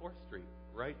miracle on 4th Street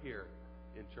right here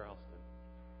in Charleston.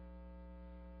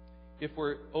 If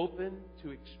we're open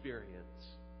to experience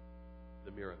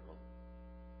the miracle.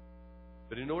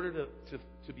 But in order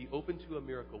to be open to a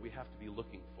miracle, we have to be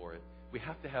looking for it. We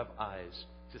have to have eyes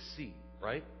to see,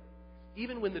 right?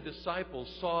 Even when the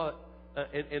disciples saw,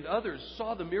 and others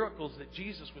saw the miracles that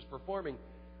Jesus was performing,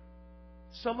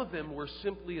 some of them were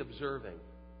simply observing.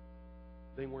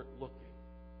 They weren't looking.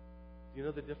 Do you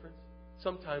know the difference?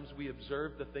 Sometimes we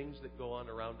observe the things that go on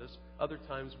around us. Other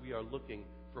times we are looking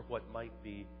for what might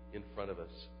be in front of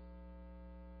us.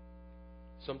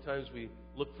 Sometimes we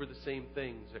look for the same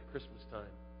things at Christmas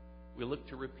time. We look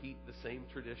to repeat the same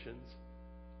traditions.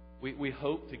 We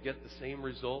hope to get the same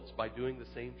results by doing the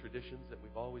same traditions that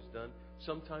we've always done.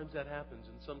 Sometimes that happens,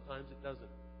 and sometimes it doesn't.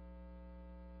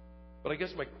 But I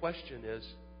guess my question is,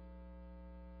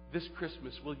 this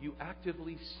Christmas, will you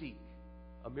actively seek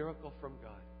a miracle from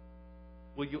God?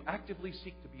 Will you actively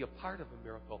seek to be a part of a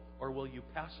miracle, or will you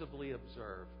passively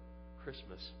observe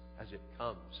Christmas as it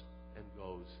comes and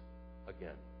goes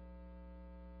again?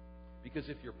 Because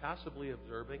if you're passively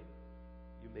observing,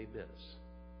 you may miss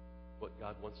what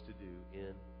God wants to do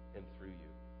in and through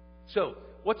you. So,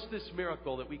 what's this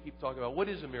miracle that we keep talking about? What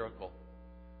is a miracle?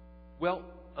 Well,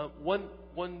 one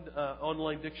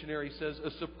online dictionary says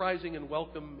a surprising and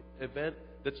welcome event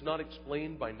that's not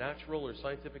explained by natural or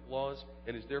scientific laws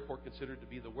and is therefore considered to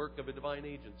be the work of a divine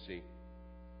agency.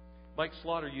 Mike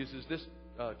Slaughter uses this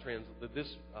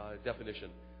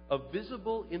definition: a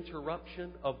visible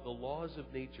interruption of the laws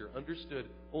of nature understood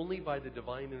only by the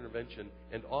divine intervention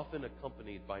and often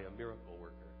accompanied by a miracle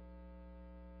worker.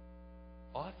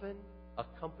 Often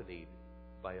accompanied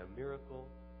by a miracle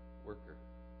worker.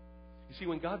 You see,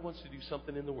 when God wants to do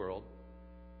something in the world,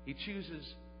 He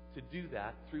chooses to do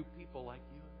that through people like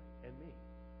you and me.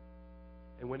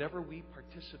 And whenever we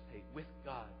participate with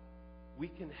God, we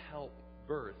can help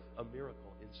birth a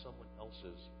miracle in someone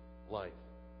else's life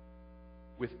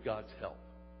with God's help,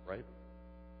 right?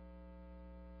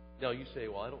 Now you say,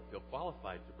 well, I don't feel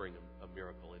qualified to bring a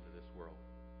miracle into this world.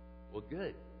 Well,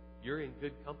 good. You're in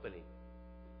good company.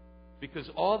 Because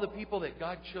all the people that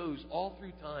God chose all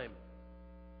through time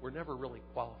were never really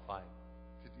qualified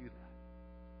to do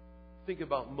that. Think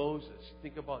about Moses.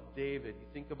 Think about David. You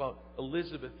think about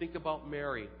Elizabeth. Think about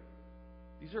Mary.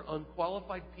 These are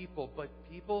unqualified people, but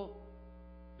people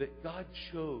that God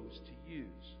chose to use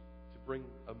to bring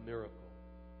a miracle.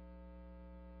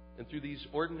 And through these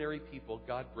ordinary people,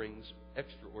 God brings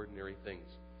extraordinary things.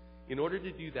 In order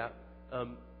to do that,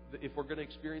 if we're going to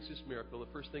experience this miracle,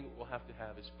 the first thing we'll have to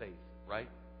have is faith, right?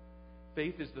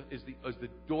 Faith is the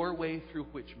doorway through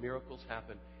which miracles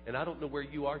happen. And I don't know where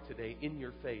you are today in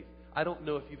your faith. I don't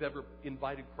know if you've ever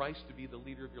invited Christ to be the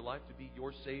leader of your life, to be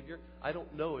your Savior. I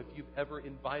don't know if you've ever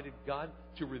invited God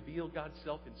to reveal God's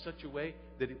self in such a way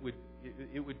that it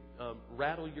would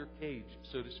rattle your cage,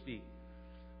 so to speak.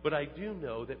 But I do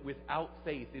know that without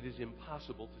faith, it is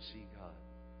impossible to see God.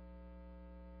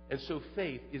 And so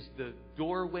faith is the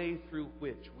doorway through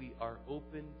which we are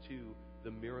open to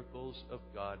the miracles of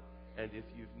God. And if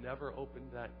you've never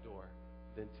opened that door,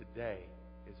 then today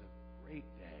is a great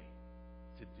day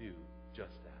to do just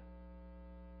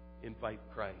that. Invite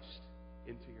Christ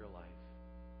into your life.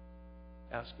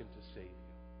 Ask Him to save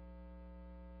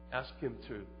you. Ask Him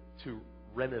to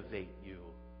renovate you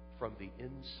from the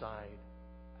inside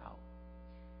out.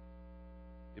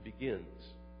 It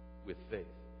begins with faith.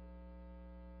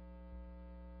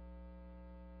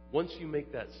 Once you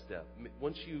make that step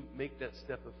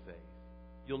of faith,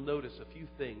 you'll notice a few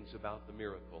things about the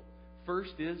miracle.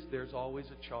 First is there's always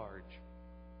a charge.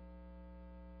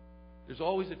 There's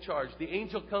always a charge. The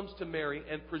angel comes to Mary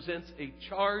and presents a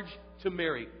charge to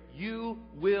Mary. You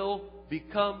will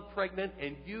become pregnant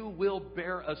and you will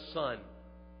bear a son.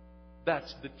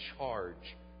 That's the charge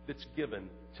that's given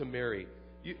to Mary.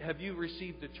 Have you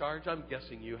received a charge? I'm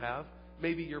guessing you have.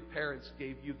 Maybe your parents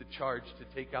gave you the charge to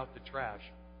take out the trash.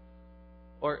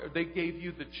 Or they gave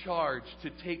you the charge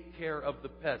to take care of the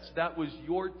pets. That was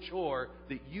your chore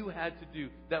that you had to do.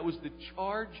 That was the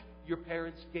charge your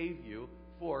parents gave you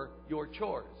for your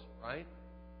chores, right?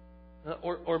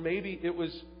 Or maybe it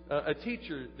was a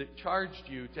teacher that charged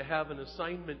you to have an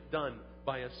assignment done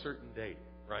by a certain date,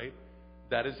 right?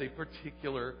 That is a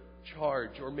particular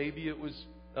charge. Or maybe it was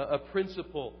a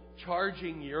principal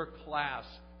charging your class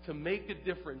to make a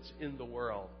difference in the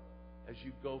world as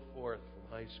you go forth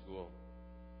from high school.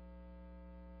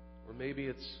 Or maybe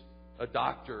it's a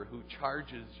doctor who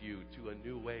charges you to a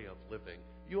new way of living.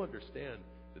 You understand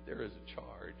that there is a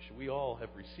charge. We all have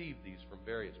received these from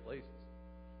various places.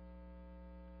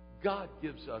 God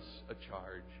gives us a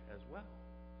charge as well,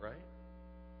 right?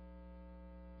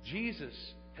 Jesus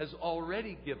has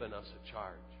already given us a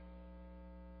charge.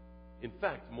 In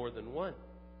fact, more than one.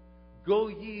 Go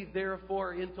ye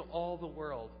therefore into all the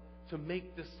world to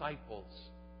make disciples,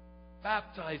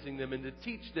 baptizing them and to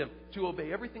teach them to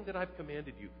obey everything that I've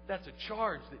commanded you. That's a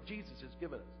charge that Jesus has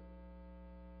given us.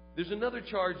 There's another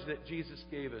charge that Jesus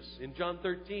gave us in John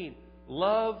 13.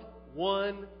 Love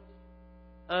one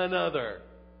another.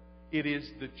 It is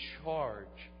the charge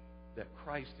that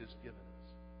Christ has given us.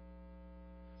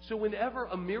 So whenever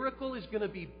a miracle is going to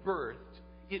be birthed,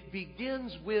 it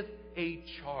begins with a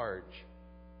charge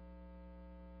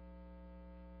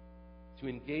to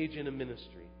engage in a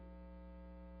ministry.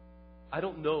 I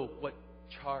don't know what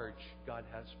charge God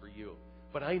has for you,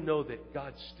 but I know that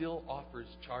God still offers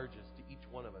charges to each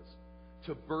one of us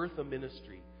to birth a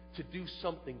ministry, to do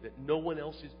something that no one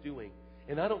else is doing.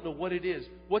 And I don't know what it is,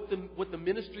 what the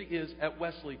ministry is at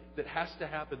Wesley that has to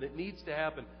happen, that needs to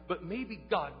happen. But maybe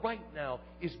God right now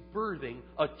is birthing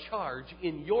a charge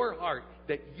in your heart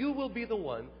that you will be the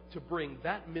one to bring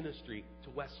that ministry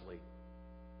to Wesley.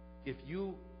 If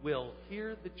you will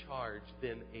hear the charge,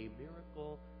 then a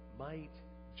miracle might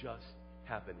just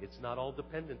happen. It's not all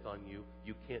dependent on you.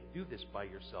 You can't do this by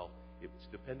yourself. It's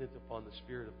dependent upon the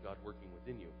Spirit of God working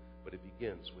within you. But it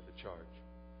begins with a charge.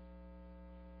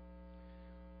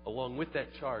 Along with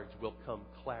that charge will come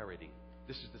clarity.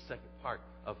 This is the second part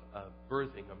of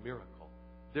birthing a miracle.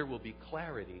 There will be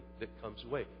clarity that comes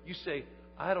away. You say,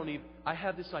 I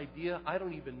have this idea, I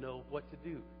don't even know what to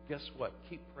do. Guess what?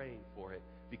 Keep praying for it,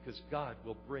 because God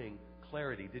will bring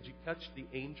clarity. Did you catch the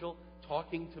angel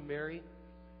talking to Mary?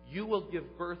 You will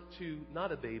give birth to,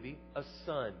 not a baby, a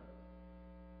son.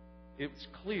 It's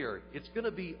clear. It's going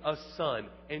to be a son.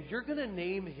 And you're going to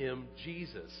name him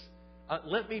Jesus.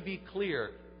 Let me be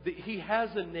clear. He has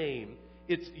a name.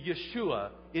 It's Yeshua.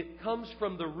 It comes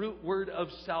from the root word of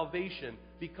salvation,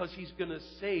 because he's going to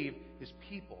save his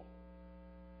people.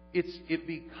 It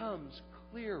becomes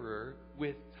clearer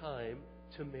with time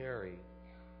to Mary.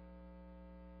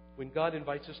 When God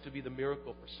invites us to be the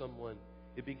miracle for someone,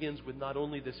 it begins with not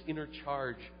only this inner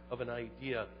charge of an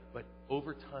idea, but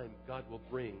over time, God will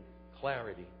bring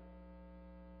clarity.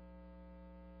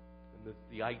 And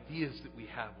the ideas that we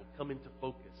have will come into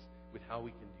focus with how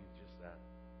we can do just that.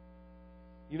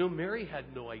 You know, Mary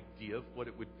had no idea of what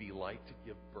it would be like to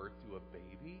give birth to a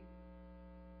baby.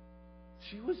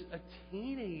 She was a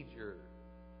teenager,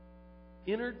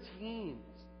 in her teens.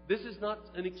 This is not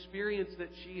an experience that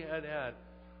she had had.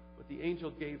 But the angel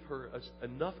gave her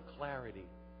enough clarity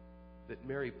that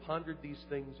Mary pondered these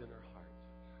things in her heart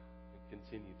and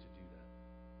continued to do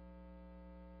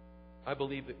that. I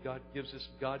believe that God gives us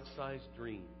God-sized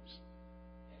dreams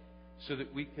so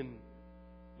that we can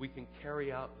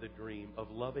carry out the dream of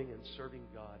loving and serving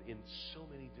God in so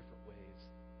many different ways.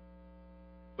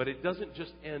 But it doesn't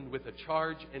just end with a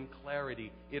charge and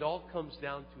clarity. It all comes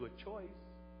down to a choice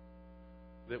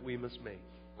that we must make,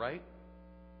 right?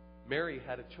 Mary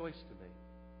had a choice to make.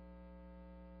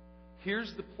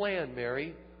 Here's the plan,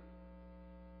 Mary.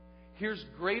 Here's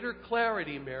greater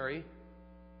clarity, Mary.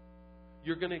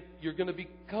 You're going to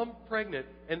become pregnant,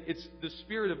 and it's the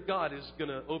Spirit of God is going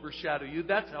to overshadow you.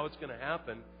 That's how it's going to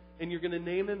happen. And you're going to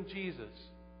name him Jesus.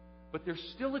 But there's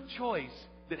still a choice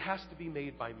that has to be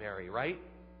made by Mary, right?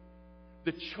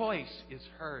 The choice is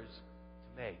hers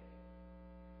to make.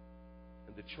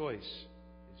 And the choice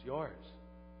is yours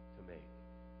to make.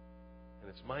 And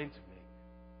it's mine to make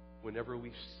whenever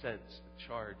we sense the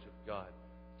charge of God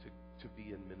to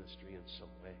be in ministry in some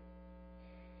way.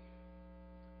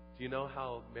 Do you know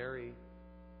how Mary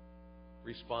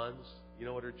responds? You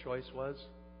know what her choice was?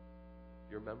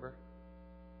 You remember?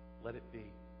 Let it be.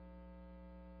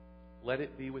 Let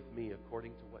it be with me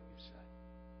according to what you said.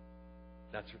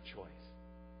 That's her choice.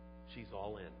 She's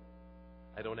all in.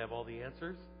 I don't have all the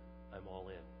answers. I'm all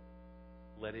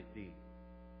in. Let it be.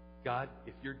 God,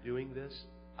 if you're doing this,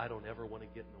 I don't ever want to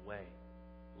get in the way.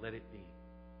 Let it be.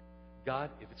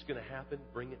 God, if it's going to happen,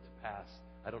 bring it to pass.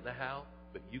 I don't know how,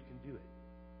 but you can do it.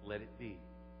 Let it be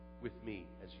with me,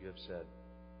 as you have said.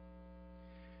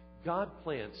 God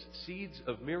plants seeds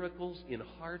of miracles in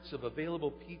hearts of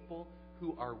available people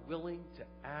who are willing to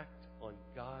act on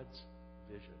God's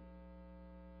vision.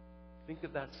 Think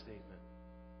of that statement.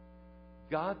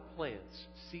 God plants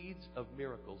seeds of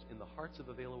miracles in the hearts of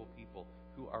available people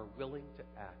who are willing to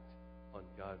act on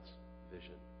God's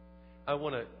vision. I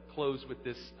want to close with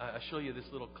this. I'll show you this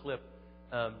little clip.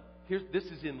 This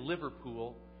is in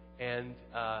Liverpool, and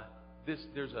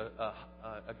there's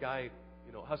a guy,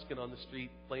 husking on the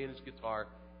street, playing his guitar.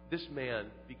 This man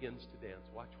begins to dance.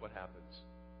 Watch what happens.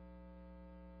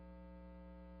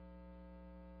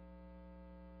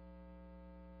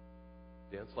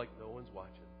 Dance like no one's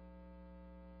watching.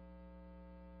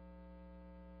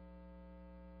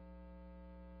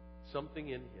 Something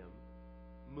in him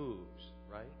moves,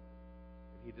 right?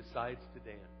 And he decides to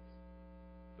dance.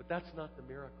 But that's not the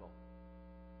miracle.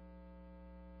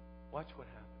 Watch what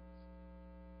happens.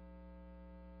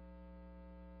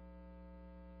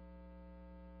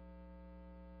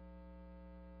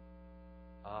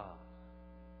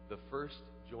 The first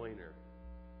joiner,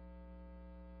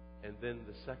 and then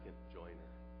the second joiner.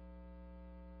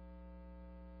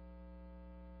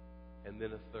 and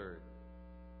then a third,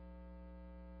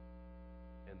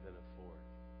 and then a fourth.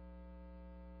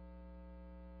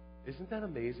 Isn't that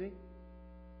amazing?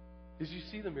 Did you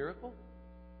see the miracle?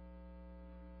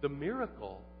 The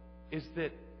miracle is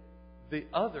that the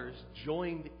others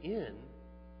joined in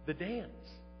the dance.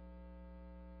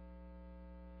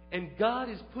 And God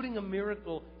is putting a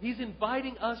miracle. He's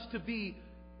inviting us to be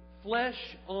flesh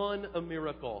on a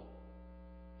miracle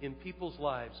in people's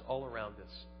lives all around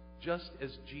us. Just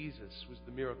as Jesus was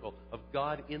the miracle of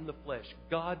God in the flesh,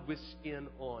 God with skin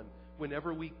on.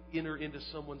 Whenever we enter into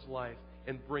someone's life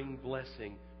and bring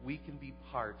blessing, we can be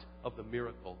part of the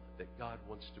miracle that God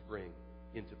wants to bring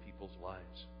into people's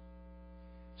lives.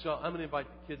 So I'm going to invite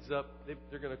the kids up.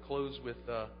 They're going to close with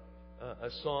a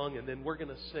song, and then we're going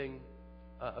to sing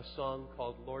a song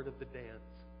called Lord of the Dance.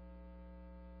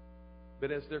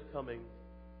 But as they're coming,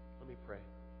 let me pray.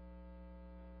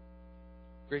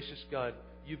 Gracious God,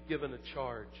 you've given a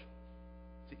charge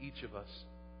to each of us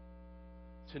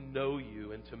to know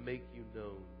you and to make you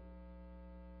known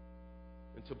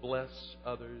and to bless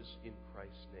others in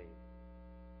Christ's name.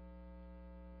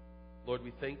 Lord,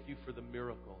 we thank you for the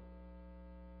miracle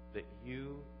that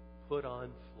you put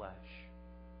on flesh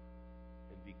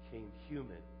and became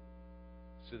human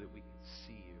so that we could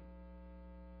see you.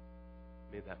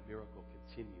 May that miracle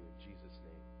continue in Jesus'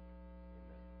 name.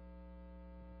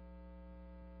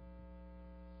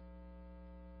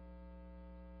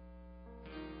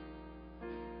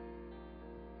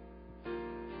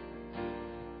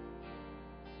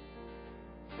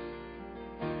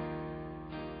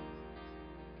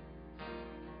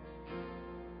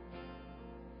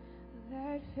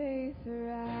 Let faith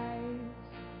arise.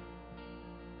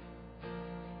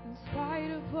 In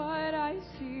spite of what I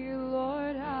see,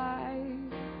 Lord, I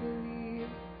believe.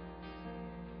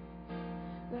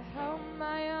 But help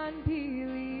my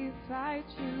unbelief, I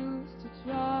choose to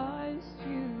trust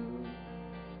you.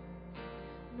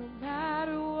 No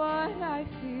matter what I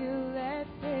feel, let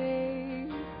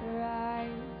faith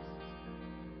arise.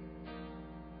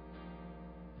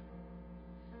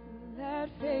 Let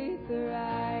faith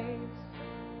arise.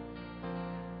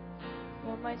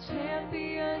 For my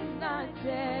champion not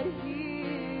dead, he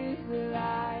is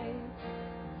alive.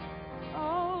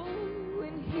 Oh,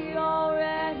 and he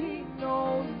already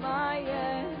knows my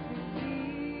every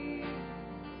need.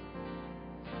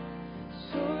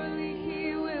 Surely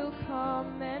he will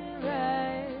come and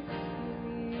rescue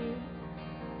me.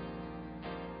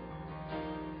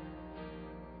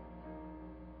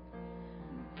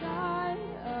 God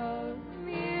of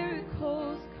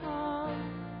miracles, come.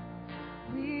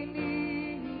 We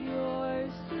need your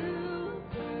supernatural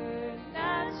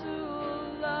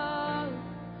love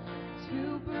to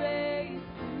break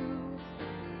through.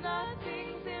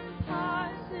 Nothing's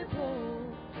impossible.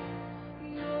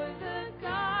 You're the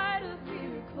God of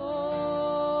miracles.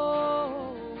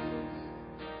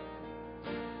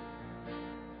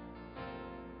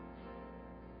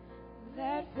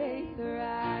 Let faith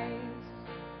arise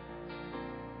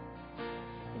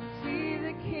and see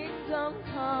the kingdom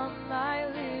come. I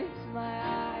lift my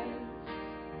eyes.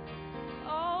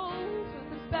 Oh, for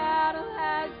the battle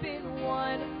has been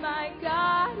won. My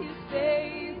God is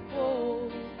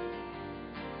faithful,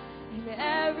 and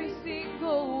every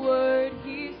single word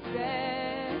he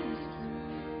says is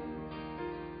true.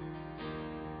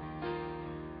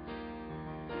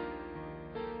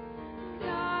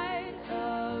 God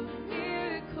of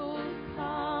miracles,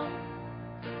 come.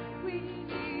 We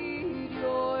need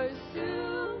your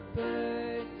supernatural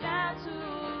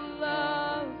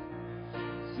love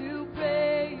to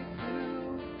break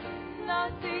through.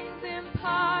 Nothing's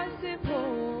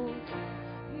impossible.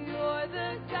 You're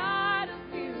the God of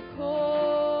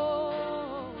miracles.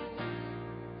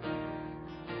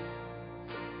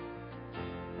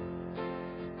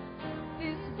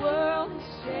 This world is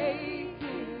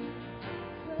shaking,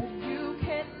 but you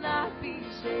cannot be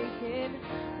shaken.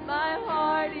 My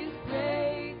heart is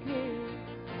breaking,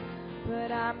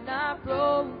 but I'm not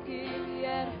broken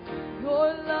yet.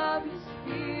 Your love is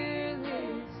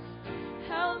fearless.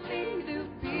 Help me to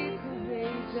be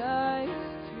courageous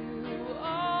too.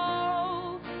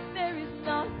 Oh, there is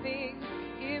nothing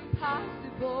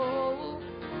impossible.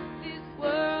 This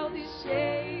world is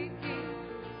shaking,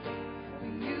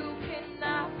 but you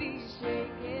cannot be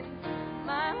shaken.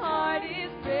 My heart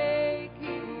is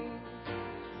breaking,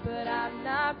 but I'm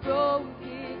not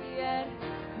broken yet.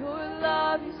 Your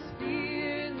love is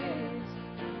fearless.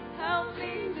 Help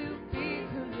me to be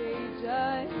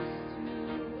courageous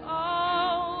too.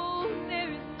 Oh,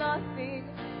 there is nothing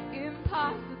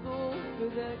impossible for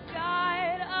the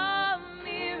God of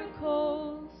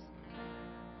miracles.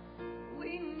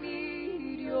 We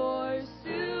need your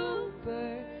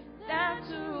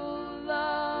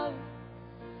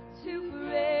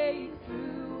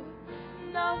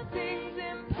nothing's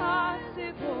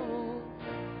impossible.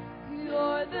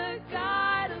 You're the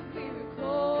God of miracles.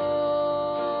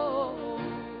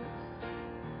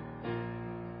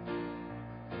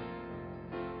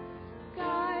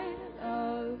 God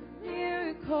of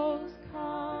miracles,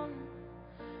 come.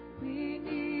 We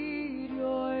need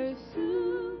your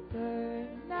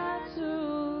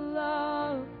supernatural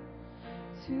love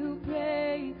to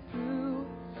break through.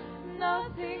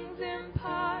 Nothing's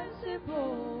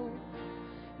impossible.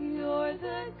 You're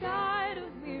the God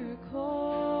of miracles.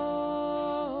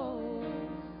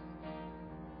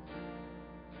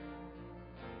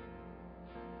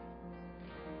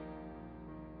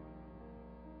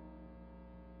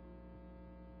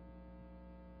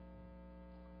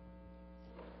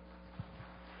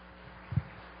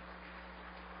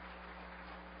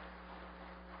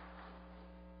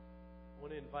 I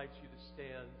want to invite you to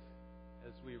stand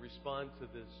as we respond to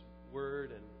this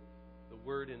word and the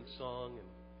word in song. And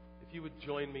if you would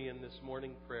join me in this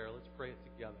morning prayer, let's pray it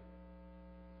together.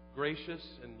 Gracious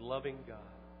and loving God,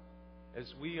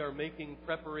 as we are making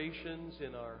preparations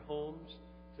in our homes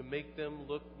to make them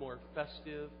look more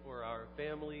festive for our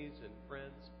families and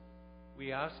friends,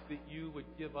 we ask that you would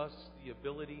give us the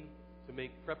ability to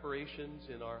make preparations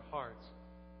in our hearts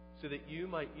so that you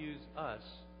might use us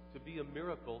to be a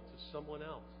miracle to someone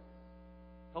else.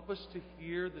 Help us to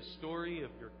hear the story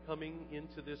of your coming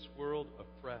into this world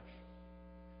afresh.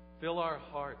 Fill our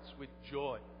hearts with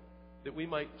joy that we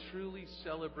might truly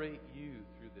celebrate you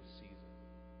through this season.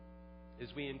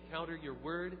 As we encounter your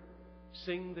word,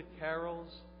 sing the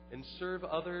carols, and serve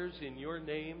others in your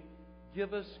name,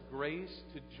 give us grace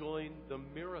to join the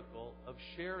miracle of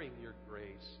sharing your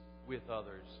grace with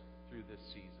others through this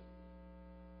season.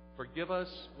 Forgive us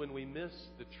when we miss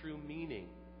the true meaning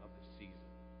of the season.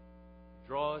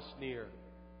 Draw us near,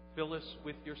 fill us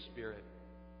with your Spirit,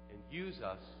 and use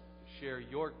us to share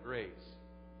your grace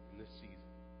in this season.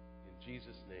 In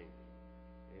Jesus' name,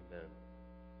 amen.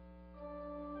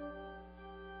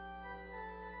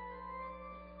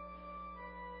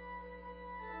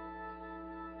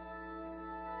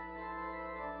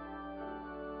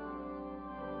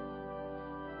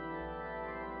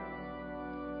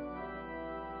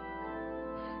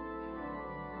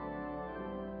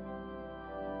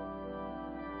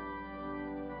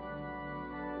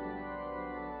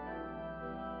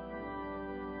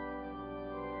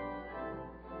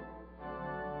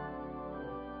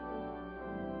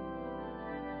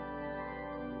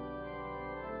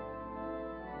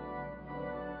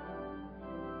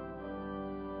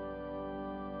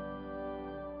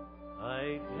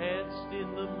 I danced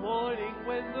in the morning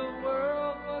when the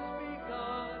world was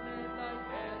begun, and I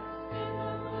danced in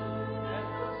the moon and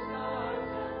the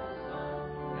stars and the sun,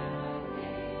 and I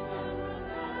came and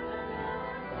went out and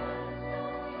danced on the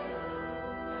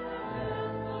earth, and I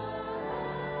danced on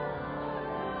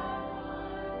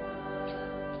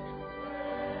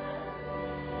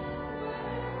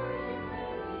wherever you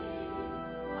may be.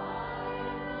 I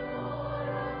am the Lord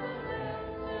of the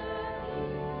destiny,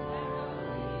 and I'll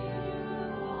lead you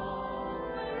along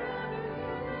wherever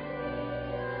you may be.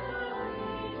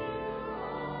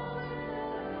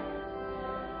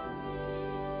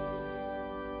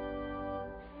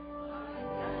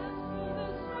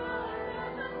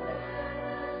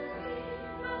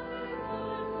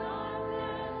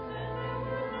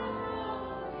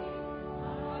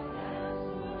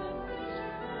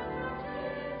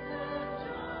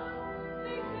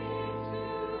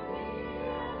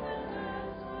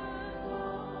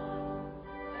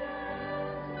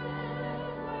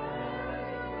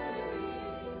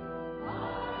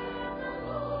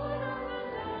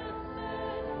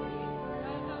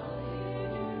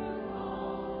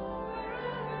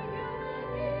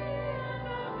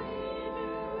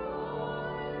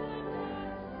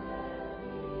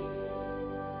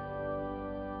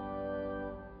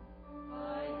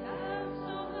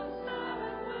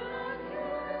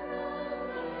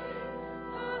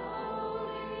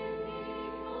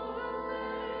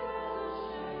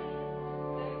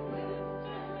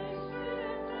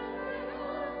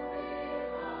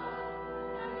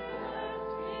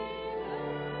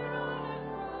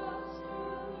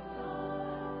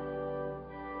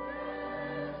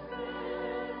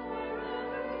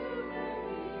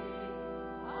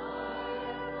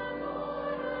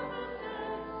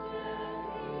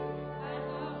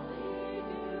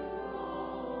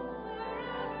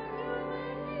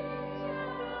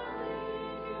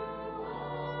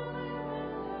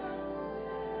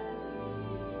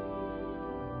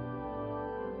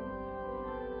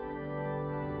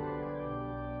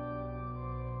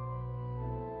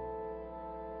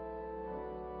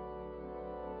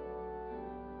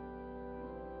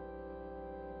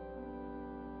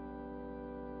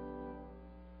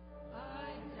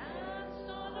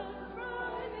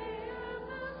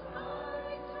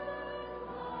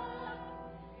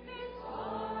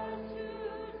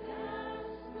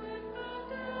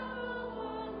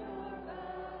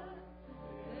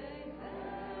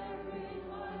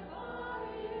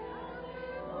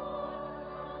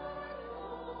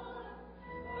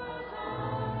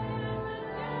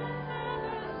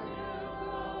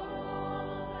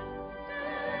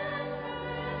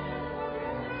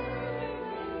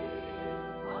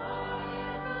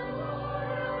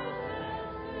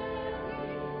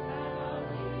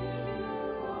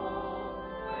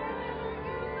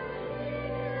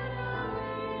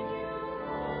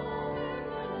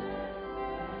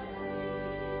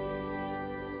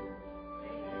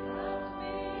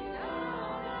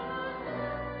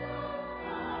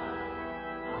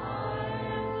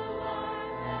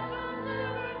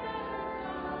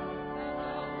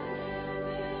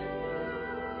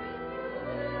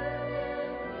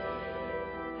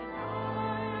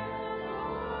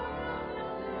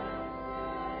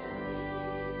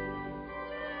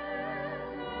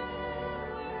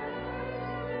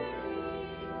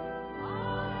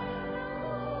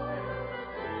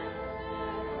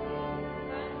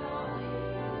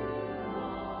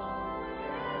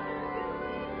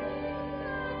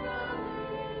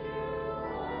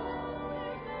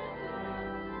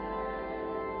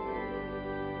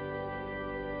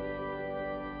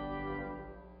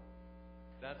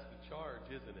 the charge,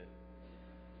 isn't it?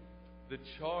 The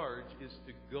charge is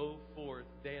to go forth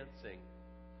dancing,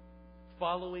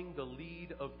 following the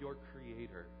lead of your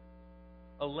Creator,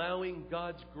 allowing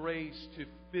God's grace to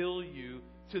fill you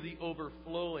to the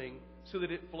overflowing so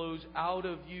that it flows out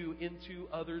of you into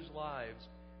others' lives.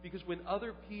 Because when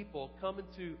other people come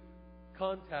into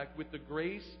contact with the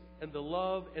grace and the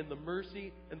love and the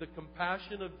mercy and the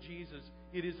compassion of Jesus,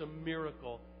 it is a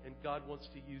miracle, and God wants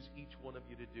to use each one of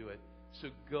you to do it. So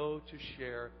go to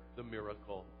share the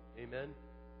miracle. Amen?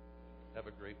 Have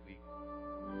a great week.